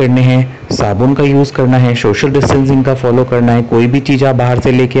सैनिटाइज करने हैं, साबुन का यूज़ करना है, सोशल डिस्टेंसिंग का फॉलो करना है। कोई भी चीज़ आप बाहर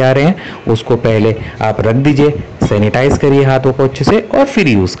से लेके आ रहे हैं उसको पहले आप रख दीजिए, सैनिटाइज करिए हाथों को अच्छे से और फिर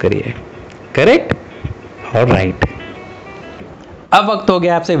यूज़ करिए। करेक्ट? ऑलराइट। अब वक्त हो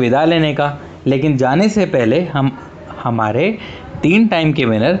गया आपसे विदा लेने का, लेकिन जाने से पहले हम हमारे 3 टाइम के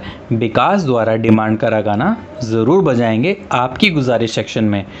विनर विकास द्वारा डिमांड करा गाना ज़रूर बजाएंगे आपकी गुजारिश सेक्शन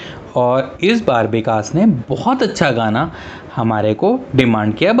में। और इस बार विकास ने बहुत अच्छा गाना हमारे को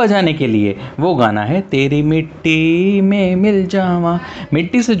डिमांड किया बजाने के लिए। वो गाना है तेरी मिट्टी में मिल जावा।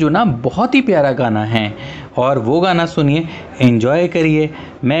 मिट्टी से जुड़ा बहुत ही प्यारा गाना है और वो गाना सुनिए, एंजॉय करिए।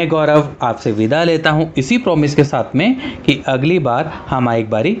 मैं गौरव आपसे विदा लेता हूँ इसी प्रॉमिस के साथ में कि अगली बार हम एक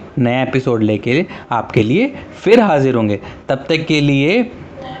बारी नया एपिसोड लेके आपके लिए फिर हाजिर होंगे। तब तक के लिए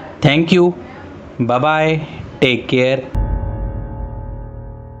thank you, bye bye, take care.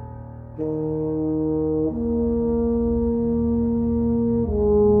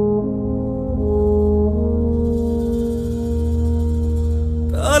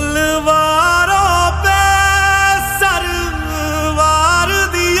 तलवारों पे सरवार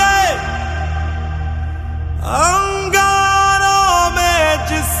दिए, अंगारों में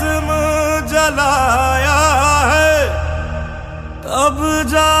जिस्म जलाया है, तब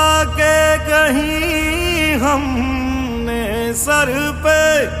जाके कहीं हमने सर पे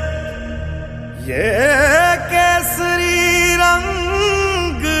ये केसरी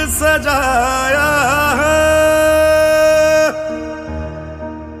रंग सजाया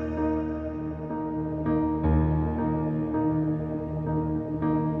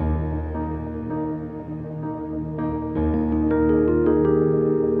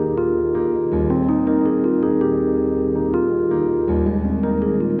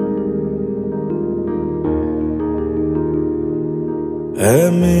है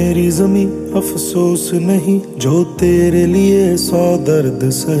मेरी ज़मीं अफसोस नहीं जो तेरे लिए 100 दर्द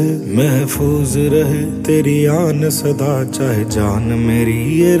सहे, महफूज रहे तेरी आन सदा चाहे जान मेरी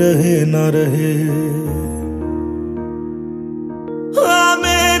ये रहे ना रहे।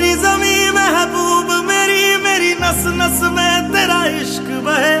 मेरी ज़मीं महबूब मेरी, मेरी नस नस में तेरा इश्क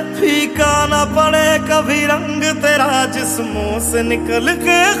बहे, फीका ना पड़े कभी रंग तेरा जिस्मों से निकल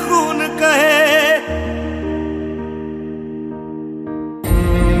के खून कहे।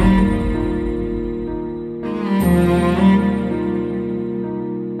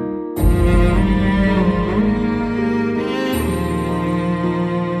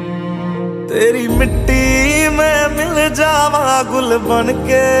 तेरी मिट्टी में मिल जावा गुल बन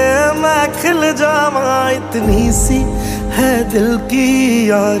के मैं खिल जावा, इतनी सी है दिल की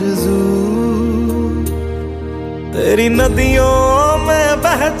आरज़ू। तेरी नदियों में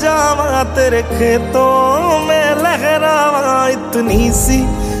बह जावा तेरे खेतों में लहरावा, इतनी सी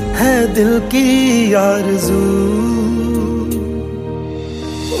है दिल की आरज़ू।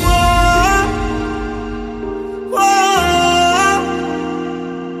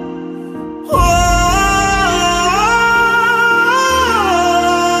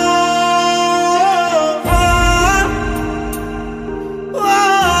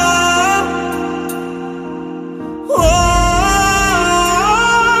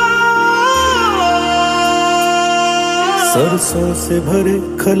 सरसों से भरे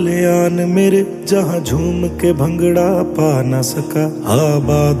खलियान मेरे जहाँ झूम के भंगड़ा पा न सका,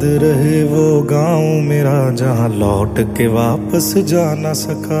 आबाद रहे वो गांव मेरा जहाँ लौट के वापस जा न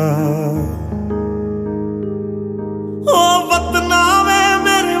सका। ओ वतना में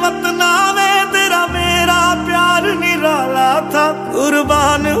मेरे वतना में तेरा मेरा प्यार निराला था,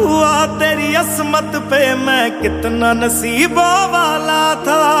 कुर्बान हुआ तेरी असमत पे मैं कितना नसीबों वाला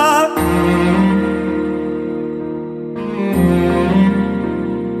था।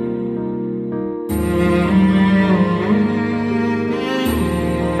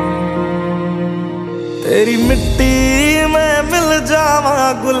 तेरी मिट्टी में मिल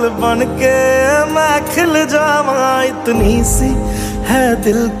जावा गुल बन के मैं खिल जावा, इतनी सी है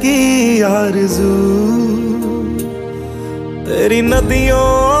दिल की आरज़ू। तेरी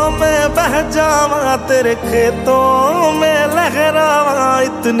नदियों में बह जावा तेरे खेतों में लहरावा,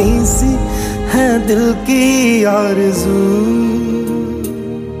 इतनी सी है दिल की आरज़ू।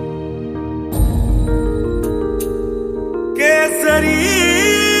 केसरी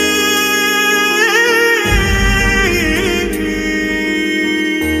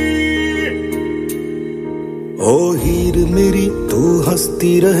ओ हीर मेरी तू हंसती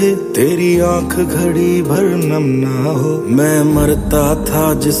रहे, तेरी आंख घड़ी भर नम ना हो, मैं मरता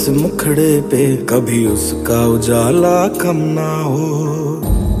था जिस मुखड़े पे कभी उसका उजाला कम ना हो।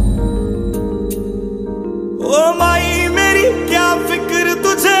 ओ माई मेरी क्या फिक्र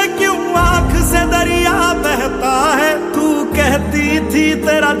तुझे क्यों आंख से दरिया बहता है, तू कहती थी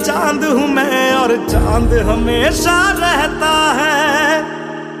तेरा चांद हूँ मैं और चांद हमेशा रहता है।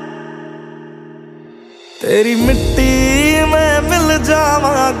 तेरी मिट्टी में मिल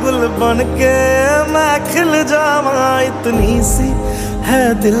जावा गुल बन के मैं खिल जावा, इतनी सी है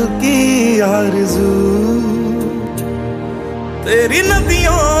दिल की आरज़ू। तेरी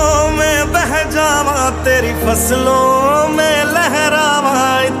नदियों में बह जावा तेरी फसलों में लहरावा,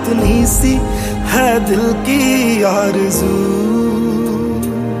 इतनी सी है दिल की आरज़ू।